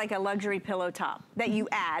really is like a luxury pillow top that you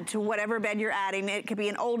add to whatever bed you're adding. It could be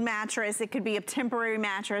an old mattress, it could be a temporary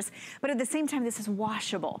mattress, but at the same time, this is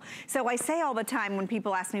washable. So I say all the time when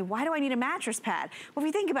people ask me, why do I need a mattress pad? Well, if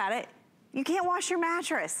you think about it, you can't wash your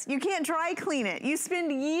mattress. You can't dry clean it. You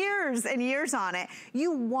spend years and years on it.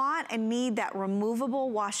 You want and need that removable,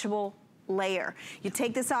 washable layer. You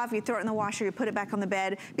take this off, you throw it in the washer, you put it back on the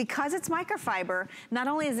bed. Because it's microfiber, not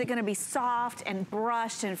only is it gonna be soft and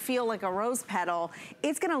brushed and feel like a rose petal,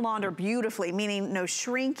 it's gonna launder beautifully, meaning no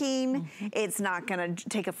shrinking, it's not gonna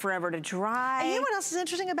take it forever to dry. And you know what else is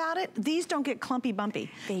interesting about it? These don't get clumpy bumpy.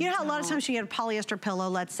 You know how a lot of times you get a polyester pillow,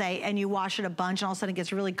 let's say, and you wash it a bunch and all of a sudden it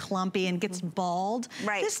gets really clumpy and gets bald?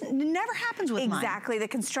 Right. This never happens with mine. Exactly, the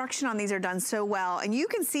construction on these are done so well. And you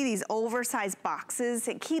can see these oversized boxes.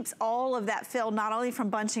 It keeps all of that fill not only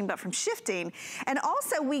from bunching but from shifting. And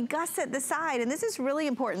also we gusset the side, and this is really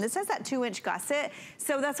important. This has that 2-inch gusset,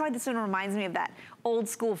 so that's why this one reminds me of that old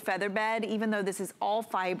school feather bed, even though this is all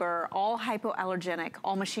fiber, all hypoallergenic,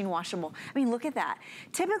 all machine washable. I mean, look at that.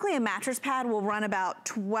 Typically a mattress pad will run about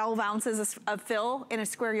 12 ounces of fill in a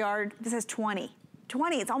square yard. This has 20.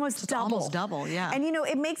 It's almost double. Almost double, yeah. And you know,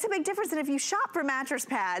 it makes a big difference. And if you shop for mattress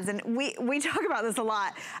pads, and we talk about this a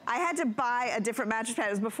lot, I had to buy a different mattress pad.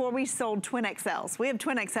 It was before we sold twin XLs. We have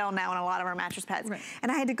twin XL now in a lot of our mattress pads. Right. And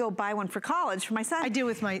I had to go buy one for college for my son. I do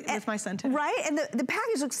with my son too. Right, and the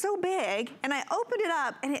package looked so big, and I opened it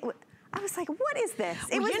up, and I was like, what is this?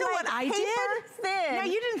 Well, it was you know like what I did? thin. Now,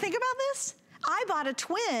 you didn't think about this? I bought a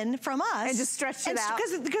twin from us. And just stretched it out.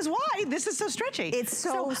 Because why? This is so stretchy. It's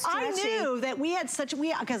so stretchy. I knew that we had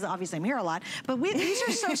because obviously I'm here a lot, but these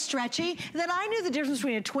are so stretchy that I knew the difference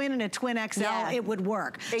between a twin and a twin XL, it would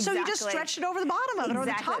work. Exactly. So you just stretched it over the bottom of it or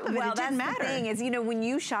the top of it. It didn't matter. The thing is, when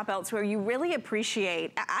you shop elsewhere, you really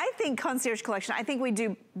appreciate, I think Concierge Collection, I think we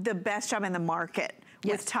do the best job in the market.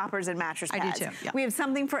 Yes. With toppers and mattress pads. I do too. Yep. We have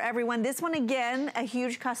something for everyone. This one, again, a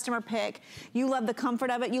huge customer pick. You love the comfort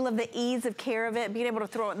of it. You love the ease of care of it, being able to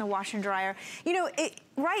throw it in the washer and dryer.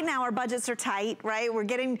 Right now, our budgets are tight, right?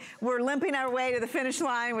 We're limping our way to the finish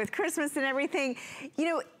line with Christmas and everything.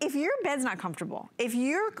 If your bed's not comfortable, if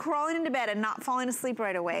you're crawling into bed and not falling asleep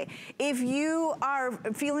right away, if you are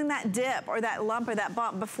feeling that dip or that lump or that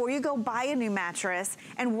bump before you go buy a new mattress,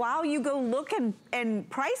 and while you go look and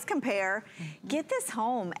price compare, get this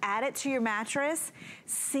home, add it to your mattress,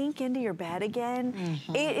 sink into your bed again.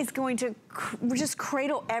 It is going to just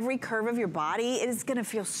cradle every curve of your body. It is gonna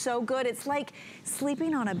feel so good. It's like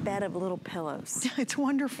sleeping on a bed of little pillows. It's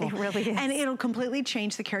wonderful. It really is. And it'll completely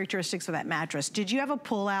change the characteristics of that mattress. Did you have a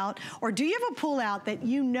pull out, or do you have a pull out that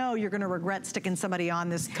you're gonna regret sticking somebody on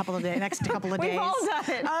this next couple of days? We've all done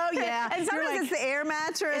it. Oh yeah. And sometimes it's the air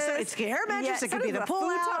mattress. It's the air mattress. Yeah, it could be the pull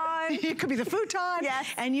out. It could be the futon. Yes.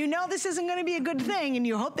 And this isn't gonna be a good thing, and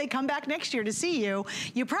you hope they come back next year to see you.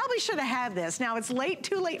 You probably should have had this. Now it's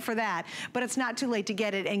too late for that, but it's not too late to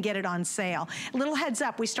get it and get it on sale. Little heads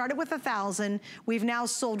up, we started with 1,000. We've now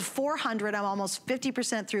sold 400. I'm almost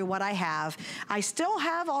 50% through what I have. I still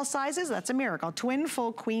have all sizes. That's a miracle. Twin,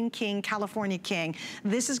 full, queen, king, California king.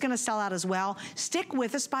 This is gonna sell out as well. Stick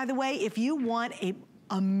with us, by the way, if you want a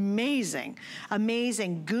amazing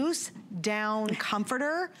goose down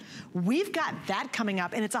comforter. We've got that coming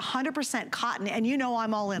up, and it's 100% cotton, and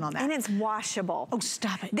I'm all in on that. And it's washable. Oh,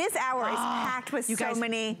 stop it. This hour is packed with so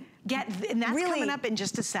many. And that's coming up in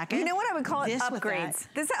just a second. You know what I would call it? Upgrades.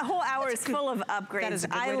 This whole hour is full of upgrades.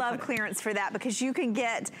 I love clearance for that, because you can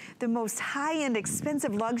get the most high-end,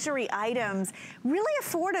 expensive luxury items really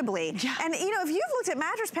affordably. Yeah. And if you've looked at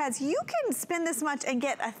mattress pads, you can spend this much and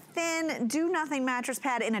get a thin, do-nothing mattress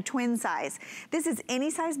pad in a twin size. This is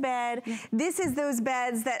any size bed. Yeah. This is those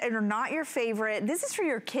beds that are not your favorite. This is for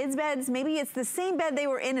your kids' beds. Maybe it's the same bed they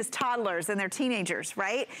were in as toddlers and they're teenagers,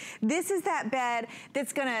 right? This is that bed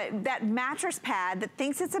that's that mattress pad that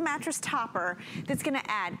thinks it's a mattress topper that's gonna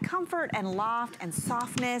add comfort and loft and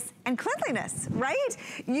softness and cleanliness, right?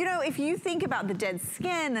 If you think about the dead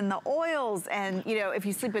skin and the oils, and if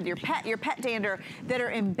you sleep with your pet dander that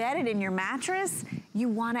are embedded in your mattress, you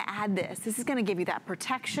wanna add this. This is gonna give you that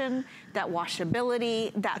protection, that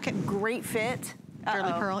washability, that great fit.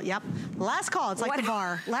 Girly Pearl, yep. Last call, it's like the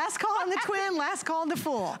bar. Last call on the twin, last call on the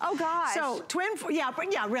full. Oh gosh. So twin, yeah,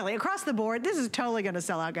 really, across the board, this is totally gonna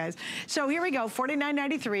sell out, guys. So here we go,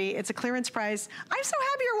 $49.93, it's a clearance price. I'm so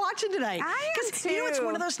happy you're watching tonight. I am too. It's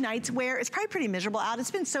one of those nights where it's probably pretty miserable out.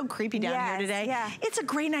 It's been so creepy down here today. Yeah. It's a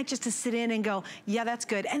great night just to sit in and go, yeah, that's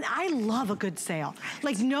good. And I love a good sale.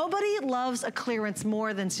 Like nobody loves a clearance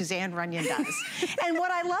more than Suzanne Runyon does. And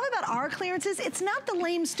what I love about our clearances, it's not the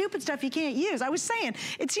lame, stupid stuff you can't use. I was saying,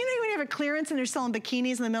 it's when you have a clearance and they're selling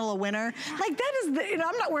bikinis in the middle of winter, like that is,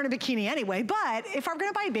 I'm not wearing a bikini anyway, but if I'm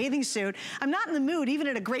gonna buy a bathing suit, I'm not in the mood, even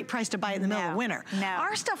at a great price, to buy it in the middle of winter. No.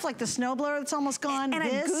 Our stuff like the snowblower that's almost gone, and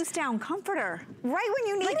a goose down comforter, right when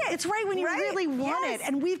you need it. It's right when you really want it.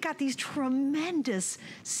 And we've got these tremendous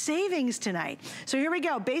savings tonight. So here we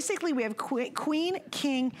go. Basically, we have queen,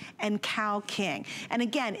 king, and cow king. And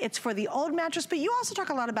again, it's for the old mattress, but you also talk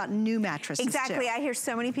a lot about new mattresses Exactly. too. I hear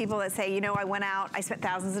so many people that say, I went out, I spent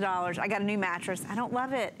thousands of dollars, I got a new mattress. I don't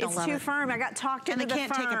love it. It's too firm. I got talked into the firm. And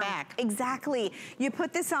they can't take it back. Exactly. You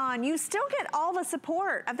put this on, you still get all the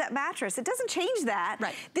support of that mattress. It doesn't change that.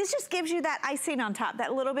 Right. This just gives you that icing on top,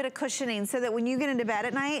 that little bit of cushioning, so that when you get into bed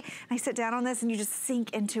at night, and I sit down on this and you just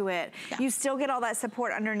sink into it, you still get all that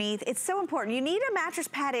support underneath. It's so important. You need a mattress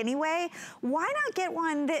pad anyway. Why not get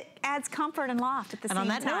one that adds comfort and loft at the same time?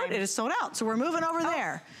 And on that note, it is sold out. So we're moving over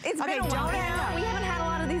there. It's been a while. We haven't had a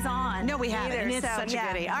lot of these on. No, we haven't. Either, and it's such a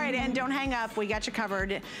goodie. All right, and don't hang up. We got you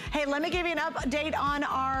covered. Hey, let me give you an update on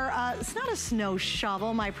our, it's not a snow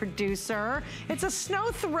shovel, my producer. It's a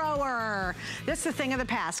snow thrower. This is the thing of the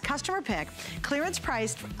past. Customer pick, clearance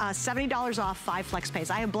priced, $70 off, 5 flex pays.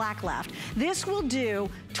 I have black left. This will do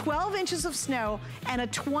 12 inches of snow and a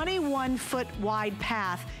 21-foot wide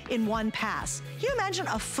path in one pass. Can you imagine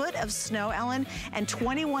a foot of snow, Ellen, and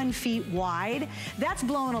 21 feet wide? That's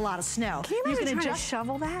blowing a lot of snow. Can you imagine trying to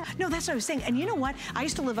shovel that? No, that's what I was saying. And you know what? I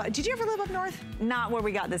used to live up, did you ever live up north? Not where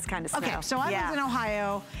we got this kind of snow. Okay, so I lived in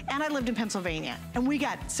Ohio and I lived in Pennsylvania and we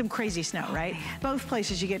got some crazy snow, right? Both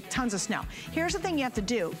places you get tons of snow. Here's the thing you have to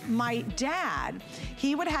do. My dad,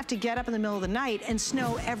 he would have to get up in the middle of the night and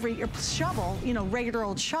snow shovel, you know, regular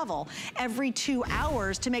old shovel, every 2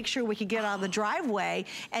 hours to make sure we could get out of the driveway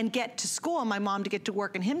and get to school and my mom to get to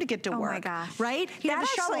work and him to get to work. Oh my gosh. Right? He had to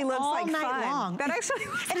shovel all night long. That actually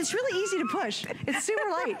and it's really easy to push. It's super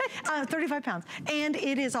light, 35 pounds. And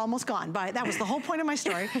it is almost gone. But that was the whole point of my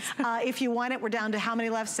story. If you want it, we're down to how many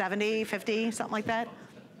left? 70, 50, something like that?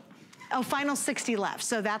 Oh, final 60 left.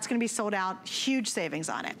 So that's gonna be sold out, huge savings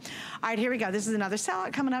on it. All right, here we go. This is another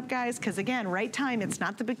sellout coming up, guys, because again, right time, it's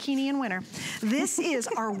not the bikini in winter. This is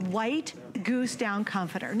our white goose down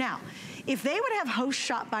comforter. Now, if they would have host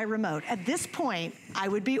shop by remote, at this point, I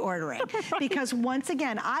would be ordering. Because once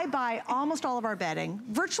again, I buy almost all of our bedding,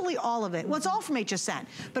 virtually all of it. Well, it's all from HSN,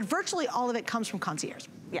 but virtually all of it comes from Concierge.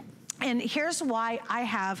 Yeah. And here's why I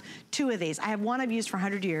have 2 of these. I have one I've used for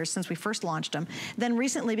 100 years since we first launched them. Then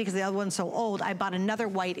recently, because the other one's so old, I bought another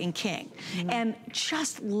white in king. And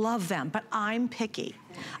just love them, but I'm picky.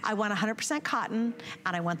 I want 100% cotton,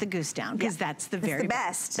 and I want the goose down, because that's the very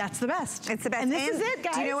best. That's the best. It's the best. And this is it,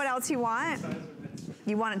 guys. Do you know what else you want?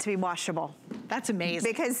 You want it to be washable. That's amazing.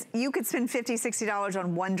 Because you could spend $50, $60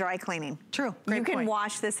 on one dry cleaning. True, great You can point.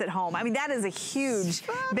 wash this at home. I mean, that is a huge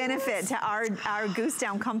benefit to our goose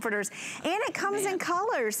down comforters. And it comes in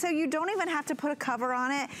colors, so you don't even have to put a cover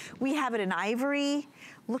on it. We have it in ivory.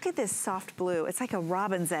 Look at this soft blue. It's like a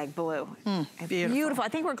robin's egg blue. It's beautiful. I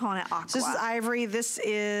think we're calling it aqua. So this is ivory. This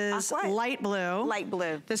is aqua? light blue. Light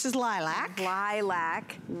blue. This is lilac.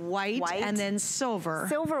 Lilac. White. And then silver.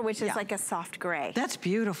 Silver, which is like a soft gray. That's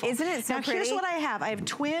beautiful. Isn't it so now, pretty? Here's what I have. I have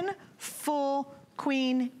twin, full,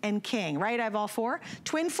 queen, and king, right? I have all 4.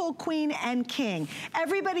 Twin, full, queen, and king.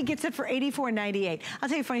 Everybody gets it for $84.98. I'll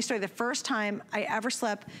tell you a funny story. The first time I ever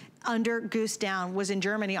slept under goose down was in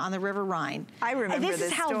Germany on the River Rhine. I remember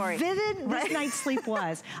this story. This is how vivid this night's sleep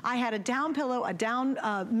was. I had a down pillow, a down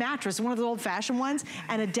mattress, one of the old-fashioned ones,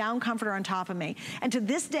 and a down comforter on top of me. And to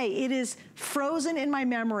this day, it is frozen in my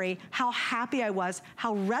memory how happy I was,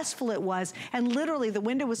 how restful it was, and literally the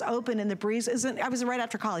window was open and the breeze I was right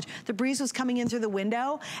after college. The breeze was coming in through the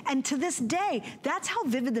window, and to this day, that's how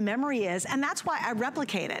vivid the memory is, and that's why I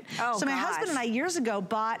replicate it. Oh, so my husband and I years ago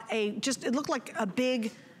bought it looked like a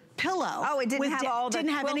big pillow. Oh, it didn't have all the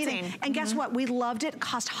didn't have quilting. anything. And guess what? We loved it. It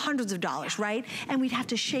cost hundreds of dollars, right? And we'd have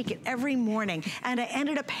to shake it every morning. And I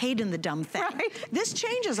ended up hating the dumb thing. Right. This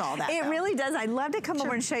changes all that. It though. really does. I'd love to come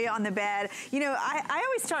over and show you on the bed. You know, I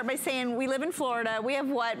always start by saying we live in Florida. We have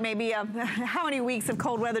what, maybe how many weeks of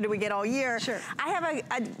cold weather do we get all year? Sure. I have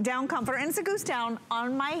a down comforter, and it's a goose down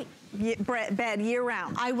on my bed year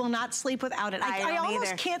round. I will not sleep without it. I almost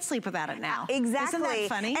either. can't sleep without it now. Exactly. Isn't that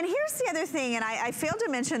funny? And here's the other thing, and I failed to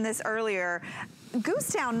mention this earlier. Goose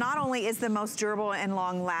down not only is the most durable and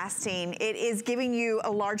long lasting, it is giving you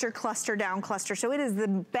a larger cluster down cluster. So it is the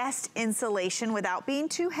best insulation without being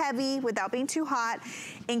too heavy, without being too hot,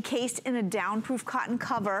 encased in a downproof cotton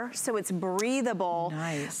cover, so it's breathable.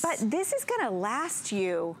 Nice. But this is gonna last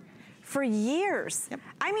you for years. Yep.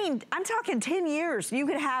 I mean, I'm talking 10 years. You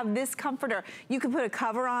could have this comforter. You could put a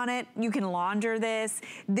cover on it. You can launder this.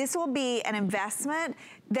 This will be an investment.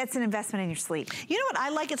 That's an investment in your sleep. You know what I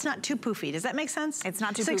like? It's not too poofy. Does that make sense? It's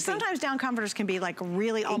not too poofy. poofy. Sometimes down comforters can be like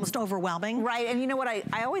really almost overwhelming. Right, and you know what?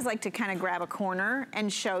 I always like to kind of grab a corner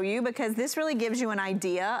and show you, because this really gives you an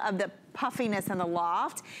idea of the puffiness in the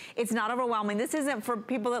loft. It's not overwhelming. This isn't for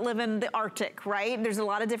people that live in the Arctic, right? There's a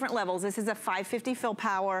lot of different levels. This is a 550 fill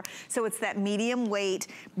power, so it's that medium weight,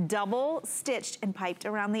 double stitched and piped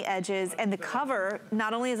around the edges, and the cover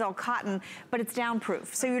not only is all cotton, but it's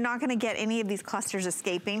downproof, so you're not gonna get any of these clusters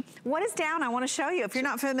escaping. What is down? I wanna show you. If you're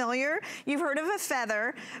not familiar, you've heard of a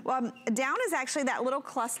feather. Down is actually that little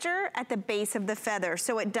cluster at the base of the feather,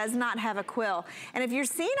 so it does not have a quill. And if you're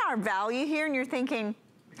seeing our value here and you're thinking,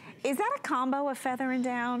 is that a combo of feather and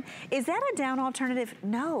down? Is that a down alternative?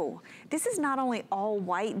 No. This is not only all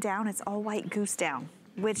white down, it's all white goose down,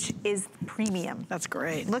 which is premium. That's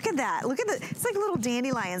great. Look at that. Look at it's like little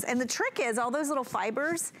dandelions. And the trick is all those little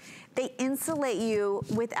fibers, they insulate you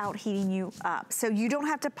without heating you up. So you don't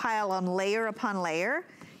have to pile on layer upon layer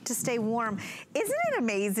to stay warm. Isn't it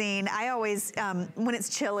amazing? I always, when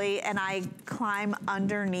it's chilly and I climb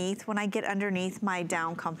underneath, when I get underneath my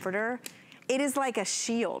down comforter, it is like a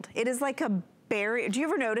shield. It is like a barrier. Do you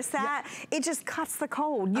ever notice that? Yeah. It just cuts the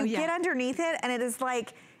cold. You get underneath it and it is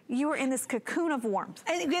like you are in this cocoon of warmth.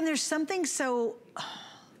 And again, there's something so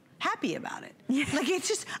happy about it. Yeah. Like it's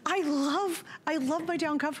just, I love my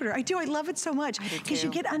down comforter. I do, I love it so much. Because you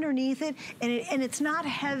get underneath it and it's not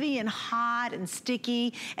heavy and hot and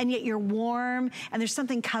sticky, and yet you're warm, and there's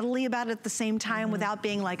something cuddly about it at the same time without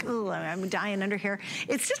being like, oh, I'm dying under here.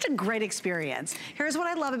 It's just a great experience. Here's what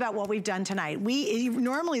I love about what we've done tonight.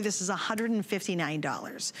 Normally this is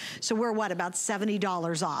 $159. So we're what, about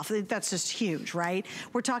 $70 off. That's just huge, right?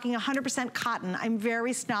 We're talking 100% cotton. I'm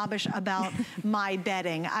very snobbish about my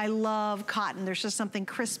bedding. I love cotton. There's just something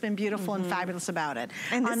crisp and beautiful and fabulous about it.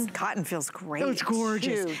 And this cotton feels great. Oh, it's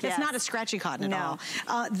gorgeous. Too. It's not a scratchy cotton at all.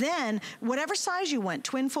 Then, whatever size you want,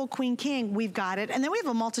 twin, full, queen, king, we've got it. And then we have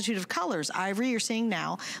a multitude of colors. Ivory, you're seeing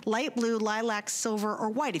now. Light blue, lilac, silver, or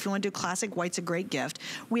white. If you want to do classic, white's a great gift.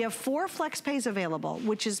 We have 4 flex pays available,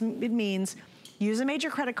 which it means use a major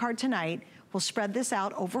credit card tonight. We'll spread this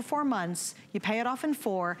out over 4 months. You pay it off in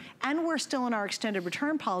 4, and we're still in our extended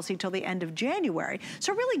return policy till the end of January.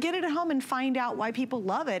 So really get it at home and find out why people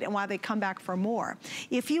love it and why they come back for more.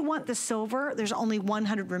 If you want the silver, there's only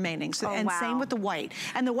 100 remaining. So, same with the white.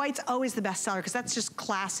 And the white's always the best seller because that's just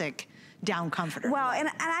classic down comforter. Well, and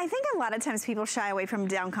I think a lot of times people shy away from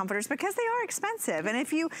down comforters because they are expensive. And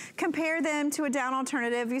if you compare them to a down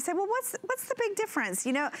alternative, you say, well, what's the big difference?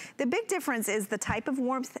 You know, the big difference is the type of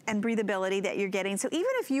warmth and breathability that you're getting. So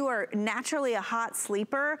even if you are naturally a hot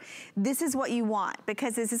sleeper, this is what you want,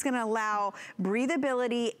 because this is gonna allow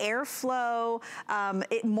breathability, airflow,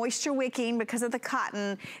 moisture wicking because of the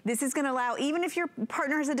cotton. This is gonna allow, even if your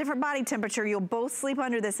partner has a different body temperature, you'll both sleep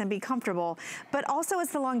under this and be comfortable. But also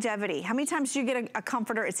it's the longevity. How many times do you get a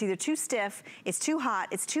comforter? It's either too stiff, it's too hot,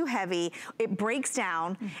 it's too heavy, it breaks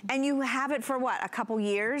down, and you have it for what, a couple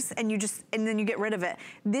years, and then you get rid of it.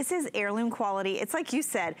 This is heirloom quality. It's like you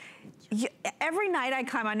said, every night I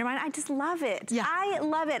climb under mine, I just love it. Yeah. I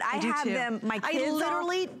love it. I have them, my kids I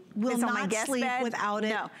literally will not sleep without it.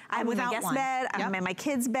 No, I have my guest bed, I have my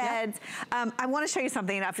kids' beds. I want to show you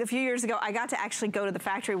something. A few years ago, I got to actually go to the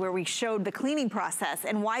factory where we showed the cleaning process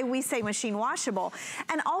and why we say machine washable.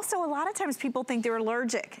 And also a lot of times people think they're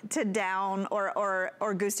allergic to down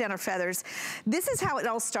or goose down or feathers. This is how it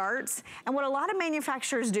all starts. And what a lot of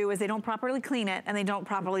manufacturers do is they don't properly clean it and they don't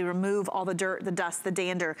properly remove all the dirt, the dust, the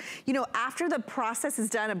dander. You know, after the process is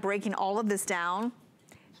done of breaking all of this down,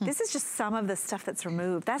 this is just some of the stuff that's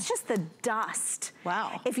removed. That's just the dust.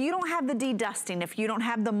 Wow. If you don't have the de-dusting, if you don't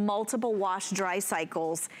have the multiple wash dry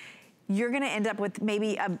cycles, you're gonna end up with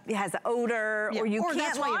maybe it has an odor, or you can't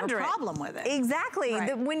that's why launder you have a problem with it. Exactly.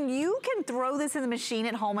 Right. When you can throw this in the machine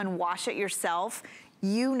at home and wash it yourself,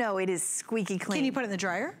 you know it is squeaky clean. Can you put it in the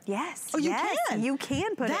dryer? Yes. Oh, you can? You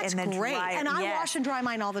can put it in the dryer. That's great. And I wash and dry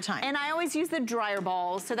mine all the time. And I always use the dryer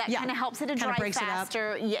balls, so that kind of helps it to dry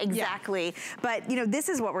faster. Yeah, exactly. But you know, this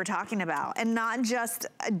is what we're talking about. And not just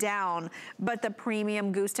a down, but the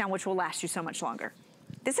premium goose down, which will last you so much longer.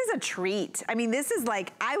 This is a treat. I mean, this is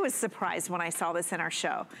like, I was surprised when I saw this in our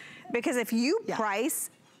show. Because if you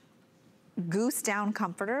price goose down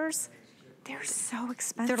comforters, they're so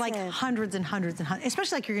expensive. They're like hundreds and hundreds and hundreds,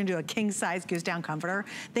 especially like you're gonna do a king size goose down comforter.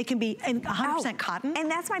 They can be 100% cotton. And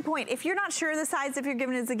that's my point. If you're not sure of the size, if you're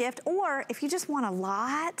giving it as a gift, or if you just want a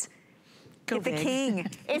lot, get the king.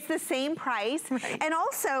 It's the same price. Right. And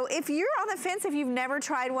also, if you're on the fence, if you've never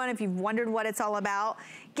tried one, if you've wondered what it's all about,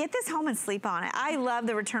 get this home and sleep on it. I love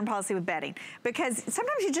the return policy with bedding, because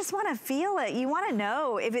sometimes you just want to feel it. You want to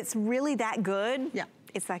know if it's really that good. Yeah.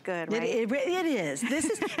 It's that good, right? It is. This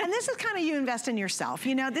is, and this is kind of you invest in yourself.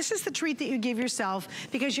 You know, this is the treat that you give yourself,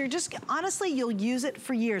 because you're just, honestly, you'll use it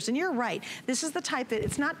for years. And you're right. This is the type that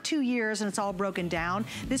it's not 2 years and it's all broken down.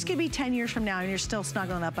 This could be 10 years from now and you're still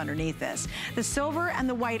snuggling up underneath this. The silver and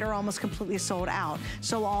the white are almost completely sold out.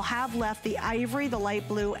 So I'll have left the ivory, the light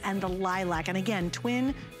blue, and the lilac. And again,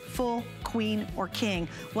 twin, full, queen, or king.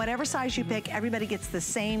 Whatever size you pick, everybody gets the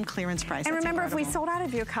same clearance price. And remember, if we sold out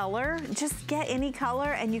of your color, just get any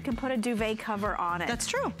color and you can put a duvet cover on it. That's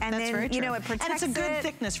true. And that's then, very true. you know, it protects it. And it's a good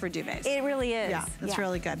thickness for duvets. It really is. Yeah, it's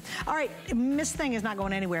really good. All right, Miss Thing is not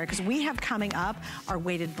going anywhere, because we have coming up our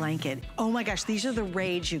weighted blanket. Oh my gosh, these are the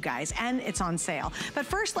rage, you guys, and it's on sale. But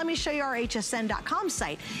first, let me show you our hsn.com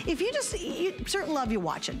site. If you certainly love you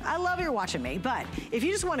watching. I love you watching me, but if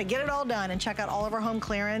you just want to get it all done and check out all of our home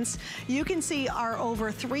clearance, you can see our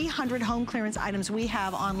over 300 home clearance items we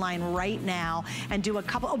have online right now, and do a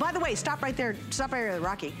couple. Oh, by the way, stop right there,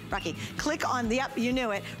 Rocky. Click on the, yep, you knew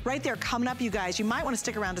it, right there, coming up, you guys. You might want to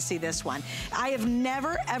stick around to see this one. I have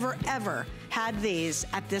never, ever, ever had these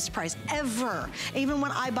at this price, ever. Even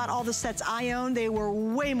when I bought all the sets I own, they were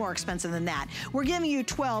way more expensive than that. We're giving you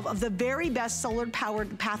 12 of the very best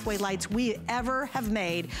solar-powered pathway lights we ever have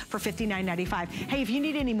made for $59.95. Hey, if you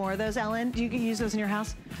need any more of those, Ellen, do you use those in your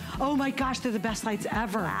house? Oh my gosh, they're the best lights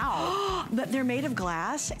ever. Wow. But they're made of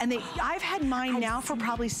glass, and I've had mine now for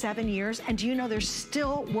probably 7 years, and do you know they're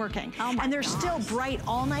still working? Oh my And they're gosh. still bright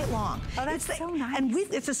all night long. Oh, that's so nice. And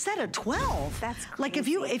it's a set of 12. That's crazy. Like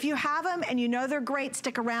if you have them and you know they're great,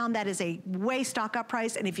 stick around. That is a way stock up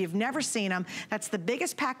price, and if you've never seen them, that's the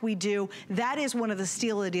biggest pack we do. That is one of the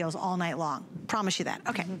steal of the deals all night long. Promise you that.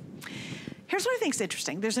 Okay. Here's what I think is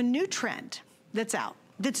interesting. There's a new trend that's out.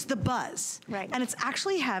 That's the buzz. Right. And it's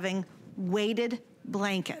actually having weighted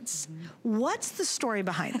blankets. What's the story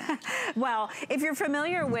behind that? Well, if you're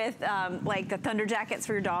familiar with like the thunder jackets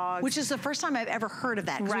for your dogs. Which is the first time I've ever heard of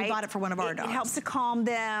that, because we bought it for one of our dogs. It helps to calm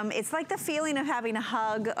them. It's like the feeling of having a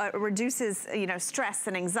hug, reduces stress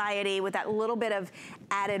and anxiety with that little bit of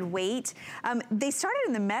added weight. They started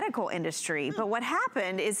in the medical industry, but what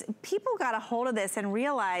happened is people got a hold of this and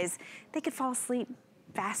realized they could fall asleep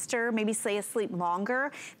faster, maybe stay asleep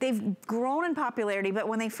longer. They've grown in popularity, but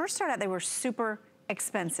when they first started out, they were super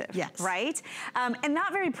expensive, yes, right? And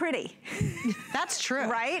not very pretty. That's true.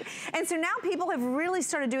 Right? And so now people have really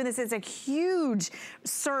started doing this. It's a huge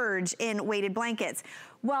surge in weighted blankets.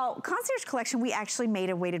 Well, Concierge Collection, we actually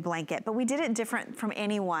made a weighted blanket, but we did it different from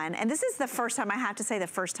anyone. And this is the first time, I have to say, the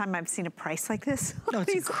first time I've seen a price like this. No,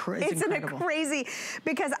 it's incredible. Crazy,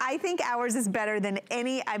 because I think ours is better than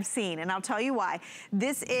any I've seen, and I'll tell you why.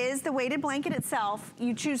 This is the weighted blanket itself.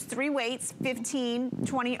 You choose 3 weights, 15,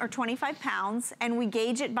 20, or 25 pounds, and we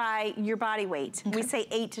gauge it by your body weight. Okay. We say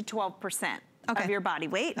 8 to 12% of your body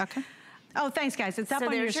weight. Okay. Oh, thanks, guys. It's up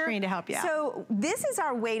on your screen to help you out. So this is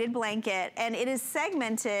our weighted blanket, and it is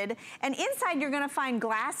segmented, and inside you're gonna find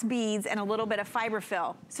glass beads and a little bit of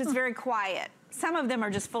fiberfill. So it's very quiet. Some of them are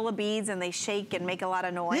just full of beads and they shake and make a lot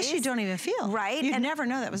of noise. This you don't even feel. Right? You'd never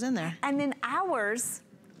know that was in there. And then ours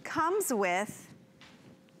comes with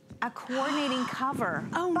a coordinating cover.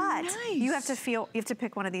 Oh, but nice. You have to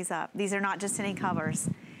pick one of these up. These are not just any covers.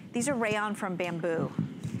 These are rayon from bamboo.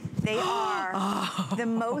 They are the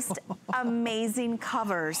most amazing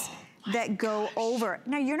covers that go over.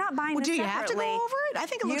 Now, you're not buying this separately. Do you have to go over it? I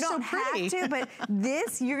think it looks so pretty. You don't have to, but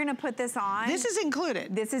this, you're gonna put this on. This is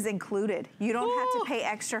included. This is included. You don't have to pay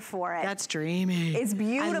extra for it. That's dreamy. It's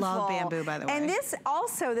beautiful. I love bamboo, by the way. And this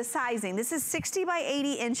also, the sizing, this is 60 by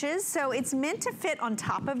 80 inches, so it's meant to fit on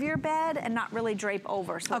top of your bed and not really drape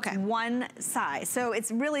over. So it's one size. So it's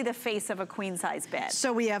really the face of a queen size bed.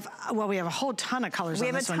 So we have, well, we have a whole ton of colors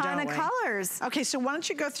on this one, don't we? We have a ton of colors. Okay, so why don't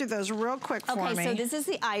you go through those real quick for me? Okay, so this is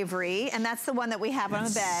the ivory, and that's the one that we have on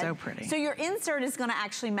the bed. So pretty. So your insert is gonna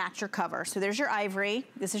actually match your cover. So there's your ivory,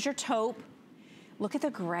 this is your taupe. Look at the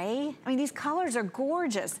gray. I mean, these colors are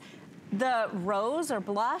gorgeous. The rose or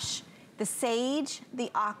blush, the sage, the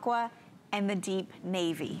aqua, and the deep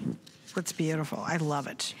navy. That's beautiful. I love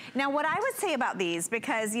it. Now, what I would say about these,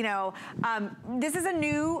 because, this is a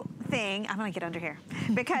new thing. I'm gonna get under here.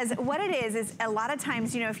 Because what it is a lot of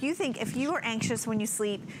times, if you are anxious when you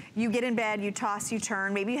sleep, you get in bed, you toss, you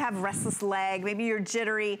turn, maybe you have restless leg, maybe you're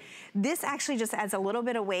jittery. This actually just adds a little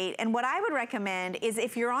bit of weight. And what I would recommend is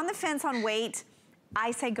if you're on the fence on weight,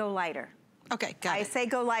 I say go lighter. Okay, got it. I say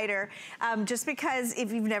go lighter, just because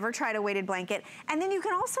if you've never tried a weighted blanket, and then you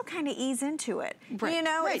can also kind of ease into it. Right.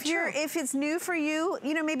 If it's new for you,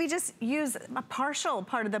 maybe just use a partial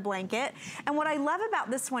part of the blanket. And what I love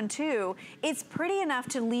about this one too, it's pretty enough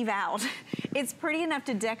to leave out. It's pretty enough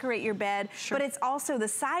to decorate your bed, but it's also, the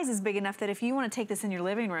size is big enough that if you want to take this in your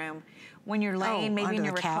living room, when you're laying, maybe in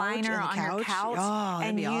your recliner on your couch,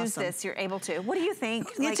 and use this, you're able to. What do you think?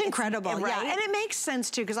 It's incredible, right? Yeah, and it makes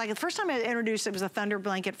sense too, because the first time I introduced it was a thunder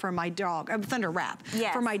blanket for my dog, a thunder wrap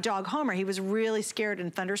for my dog Homer. He was really scared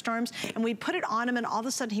in thunderstorms, and we put it on him, and all of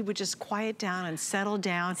a sudden he would just quiet down and settle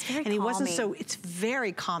down, and he wasn't so. It's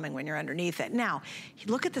very calming when you're underneath it. Now,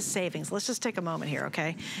 look at the savings. Let's just take a moment here,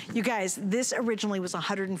 okay? You guys, this originally was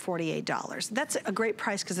 $148. That's a great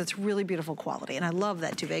price because it's really beautiful quality, and I love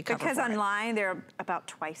that duvet cover. Because online, they're about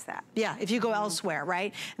twice that. Yeah, if you go elsewhere,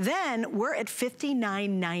 right? Then we're at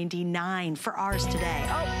 $59.99 for ours today.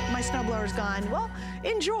 Oh, my snowblower's gone. Well,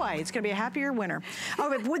 enjoy. It's gonna be a happier winter. Oh,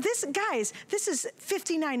 but with this, guys, this is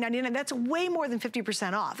 $59.99. That's way more than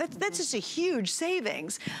 50% off. That's just a huge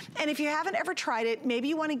savings. And if you haven't ever tried it, maybe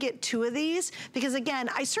you wanna get 2 of these, because again,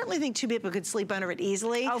 I certainly think 2 people could sleep under it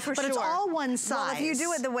easily. Oh, for sure. But it's all one size. Well, if you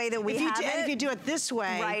do it the way that we have it. And if you do it this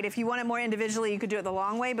way. Right, if you want it more individually, you could do it the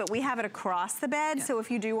long way, but we have it across the bed, so if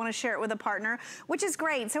you do want to share it with a partner, which is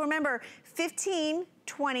great. So remember, 15,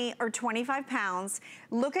 20, or 25 pounds.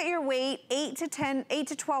 Look at your weight. 8 to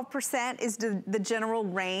 12% is the general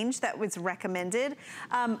range that was recommended.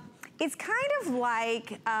 It's kind of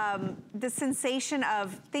like the sensation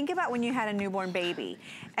of, think about when you had a newborn baby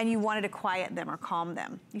and you wanted to quiet them or calm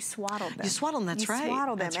them. You swaddled them. You swaddled them, that's right. You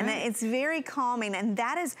swaddled them, that's and right. it's very calming, and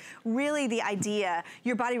that is really the idea.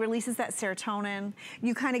 Your body releases that serotonin.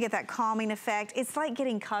 You kind of get that calming effect. It's like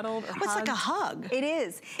getting cuddled or hugged. It's like a hug. It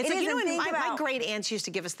is. It's like, you know, my great aunts used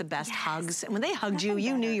to give us the best hugs, and when they hugged you,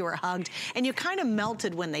 you knew you were hugged, and you kind of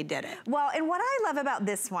melted when they did it. Well, and what I love about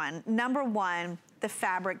this one, number one, the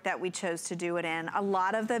fabric that we chose to do it in. A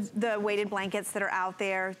lot of the weighted blankets that are out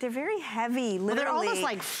there, they're very heavy, literally. Well, they're almost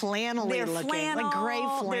like flannel-y looking, flannel, like gray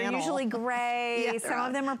flannel. They're usually gray. Yeah, Some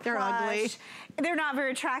of them are they're plush. ugly. They're not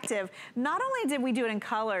very attractive. Not only did we do it in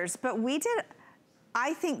colors, but we did,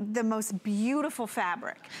 I think, the most beautiful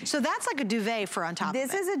fabric. So that's like a duvet for on top of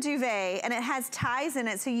it. This is a duvet, and it has ties in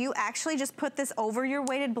it, so you actually just put this over your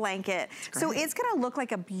weighted blanket. So it's gonna look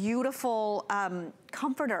like a beautiful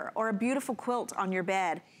comforter or a beautiful quilt on your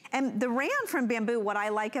bed. And the rayon from bamboo, what I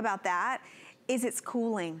like about that is it's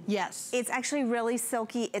cooling. Yes. It's actually really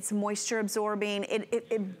silky, it's moisture absorbing,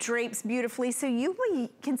 it drapes beautifully, so you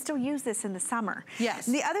can still use this in the summer. Yes.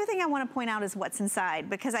 The other thing I want to point out is what's inside,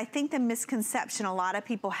 because I think the misconception a lot of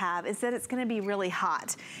people have is that it's going to be really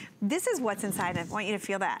hot. This is what's inside, and I want you to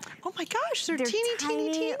feel that. Oh my gosh, they're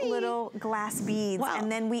teeny little glass beads, and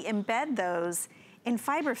then we embed those in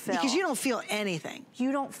fiber fill. Because you don't feel anything.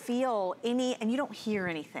 You don't feel any, and you don't hear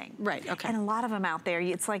anything. Right, okay. And a lot of them out there,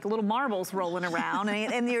 it's like little marbles rolling around,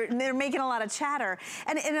 and they're making a lot of chatter.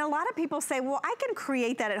 And a lot of people say, well, I can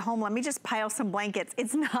create that at home. Let me just pile some blankets.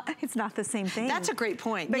 It's not the same thing. That's a great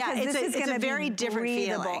point. Because yeah, it's a very different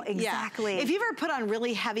feeling. Exactly. Yeah. If you've ever put on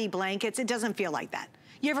really heavy blankets, it doesn't feel like that.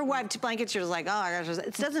 You ever wiped blankets, you're just like, oh my gosh,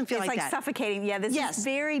 it doesn't feel like that. It's like suffocating. Yeah, this is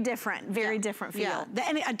very different, very different feel.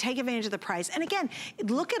 Yeah. And take advantage of the price. And again,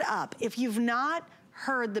 look it up. If you've not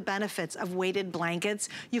heard the benefits of weighted blankets,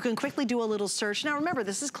 you can quickly do a little search. Now remember,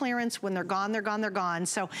 this is clearance. When they're gone, they're gone, they're gone.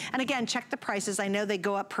 So, and again, check the prices. I know they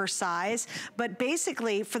go up per size, but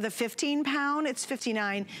basically for the 15 pound, it's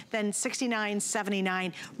 $59, then $69,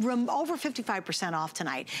 $79, over 55% off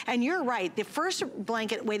tonight. And you're right, the first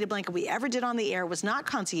weighted blanket we ever did on the air was not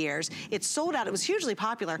concierge. It sold out, it was hugely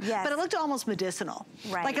popular, but it looked almost medicinal.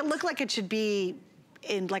 Right. Like it looked like it should be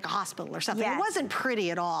in like a hospital or something. It wasn't pretty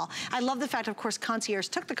at all. I love the fact, of course, concierge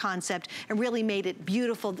took the concept and really made it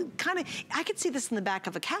beautiful. Kind of, I could see this in the back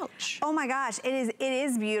of a couch. Oh my gosh, it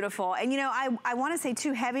is beautiful. And you know, I want to say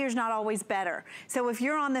too, heavier is not always better. So if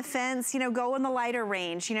you're on the fence, you know, go in the lighter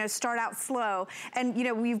range, you know, start out slow. And you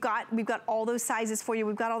know, we've got all those sizes for you.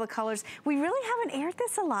 We've got all the colors. We really haven't aired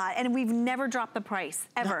this a lot, and we've never dropped the price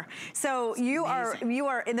ever. No. So you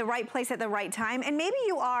are in the right place at the right time. And maybe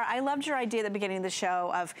you are, I loved your idea at the beginning of the show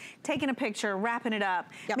of taking a picture, wrapping it up.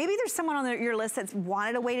 Yep. Maybe there's someone on your list that's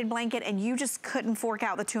wanted a weighted blanket and you just couldn't fork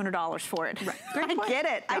out the $200 for it. Right. I get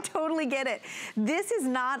it. Yeah. I totally get it. This is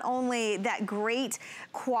not only that great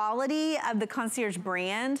quality of the concierge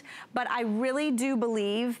brand, but I really do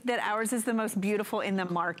believe that ours is the most beautiful in the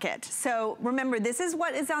market. So remember, this is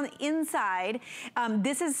what is on the inside.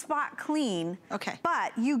 This is spot clean. Okay.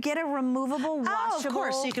 But you get a removable, washable of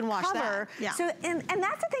course, so you can wash cover. that. Yeah. So, and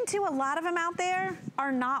that's the thing too, a lot of them out there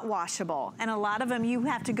are not washable. And a lot of them, you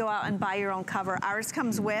have to go out and buy your own cover. Ours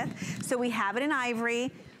comes with, so we have it in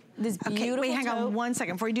ivory. This beautiful wait, hang on one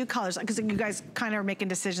second before you do colors, because you guys kind of are making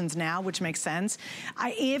decisions now, which makes sense.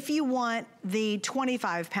 If you want the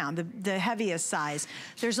 25 pound, the heaviest size,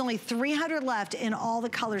 there's only 300 left in all the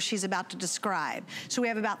colors she's about to describe. So we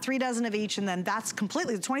have about 3 dozen of each, and then that's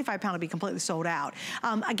completely, the 25 pound will be completely sold out.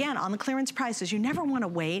 Again, on the clearance prices, you never want to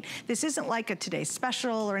wait. This isn't like a today's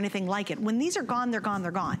special or anything like it. When these are gone, they're gone,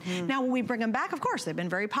 they're gone. Now, when we bring them back, of course, they've been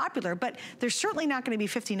very popular, but they're certainly not going to be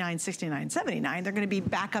 $59, $69, $79. They're going to be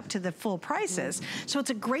back up to the full prices. So it's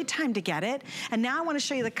a great time to get it. And now I want to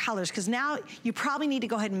show you the colors, because now you probably need to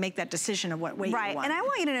go ahead and make that decision of what weight you want. And I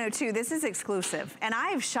want you to know too, this is exclusive. And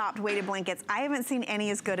I've shopped weighted blankets. I haven't seen any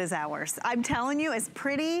as good as ours. I'm telling you, as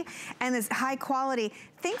pretty and as high quality.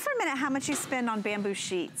 Think for a minute how much you spend on bamboo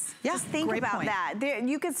sheets. Yeah, just think about that.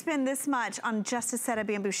 You could spend this much on just a set of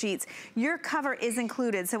bamboo sheets. Your cover is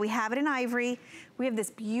included. So we have it in ivory. We have this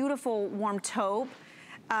beautiful warm taupe.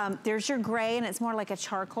 There's your gray, and it's more like a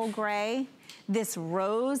charcoal gray. This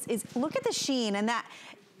rose is, look at the sheen and that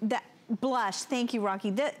blush. Thank you,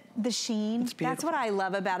 Rocky. The sheen, that's what I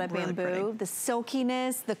love about a bamboo. The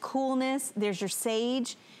silkiness, the coolness. There's your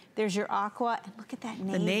sage. There's your aqua, and look at that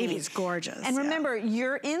navy. The navy's gorgeous. And remember,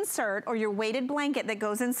 your insert or your weighted blanket that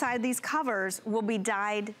goes inside these covers will be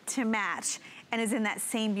dyed to match. and is in that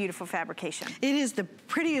same beautiful fabrication. It is the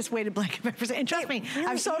prettiest weighted blanket I've ever seen. And trust me, really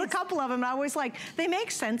I've sold a couple of them, and I always like, they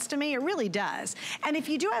make sense to me. It really does. And if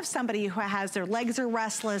you do have somebody who has their legs are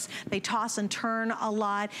restless, they toss and turn a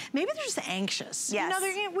lot, maybe they're just anxious. Yes.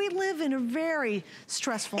 You know, we live in a very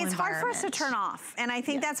stressful environment. It's hard for us to turn off, and I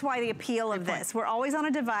think that's why the appeal of this. We're always on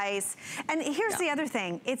a device. And here's the other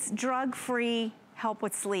thing. It's drug-free help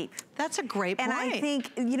with sleep. That's a great point. And I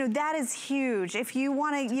think, you know, that is huge. If you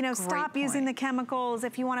want to, you know, stop using the chemicals,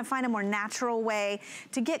 if you want to find a more natural way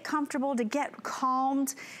to get comfortable, to get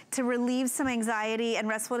calmed, to relieve some anxiety and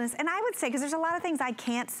restfulness. And I would say, because there's a lot of things I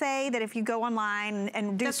can't say, that if you go online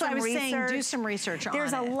and do some research. That's what I was saying, do some research on it.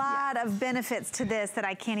 There's a lot of benefits to this that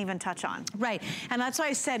I can't even touch on. Right, and that's why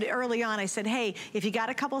I said early on, I said, hey, if you got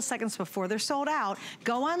a couple of seconds before they're sold out,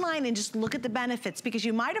 go online and just look at the benefits, because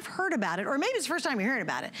you might have heard about it, or maybe it's the first time you're hearing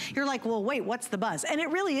about it. You're like, well, wait, what's the buzz? And it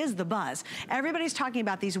really is the buzz. Everybody's talking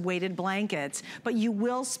about these weighted blankets, but you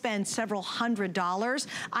will spend several $100s.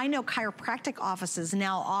 I know chiropractic offices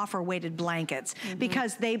now offer weighted blankets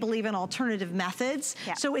because they believe in alternative methods.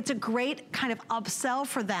 So it's a great kind of upsell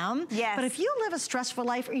for them. Yes. But if you live a stressful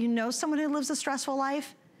life, or you know someone who lives a stressful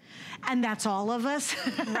life, and that's all of us.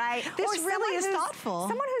 Right. This really is thoughtful.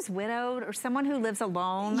 Someone who's widowed, or someone who lives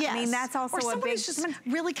alone. Yes. I mean, that's also or someone who's just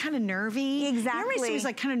really kind of nervy. Exactly. You know, who's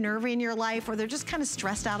like kind of nervy in your life, or they're just kind of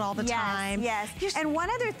stressed out all the time. Yes. And one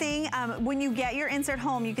other thing, when you get your insert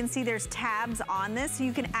home, you can see there's tabs on this, so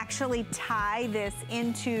you can actually tie this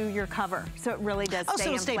into your cover, so it really does stay in place.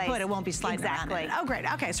 So it'll stay put. It won't be sliding around. Exactly. Oh,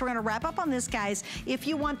 great. Okay, so we're going to wrap up on this, guys. If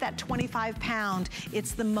you want that 25-pound,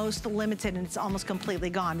 it's the most limited, and it's almost completely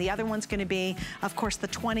gone. The other one's going to be, of course, the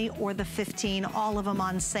 20 or the 15, all of them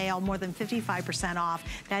on sale, more than 55% off.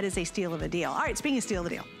 That is a steal of a deal. All right, speaking of steal of a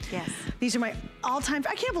deal. Yes. These are my all-time,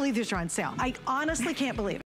 I can't believe these are on sale. I honestly can't believe it.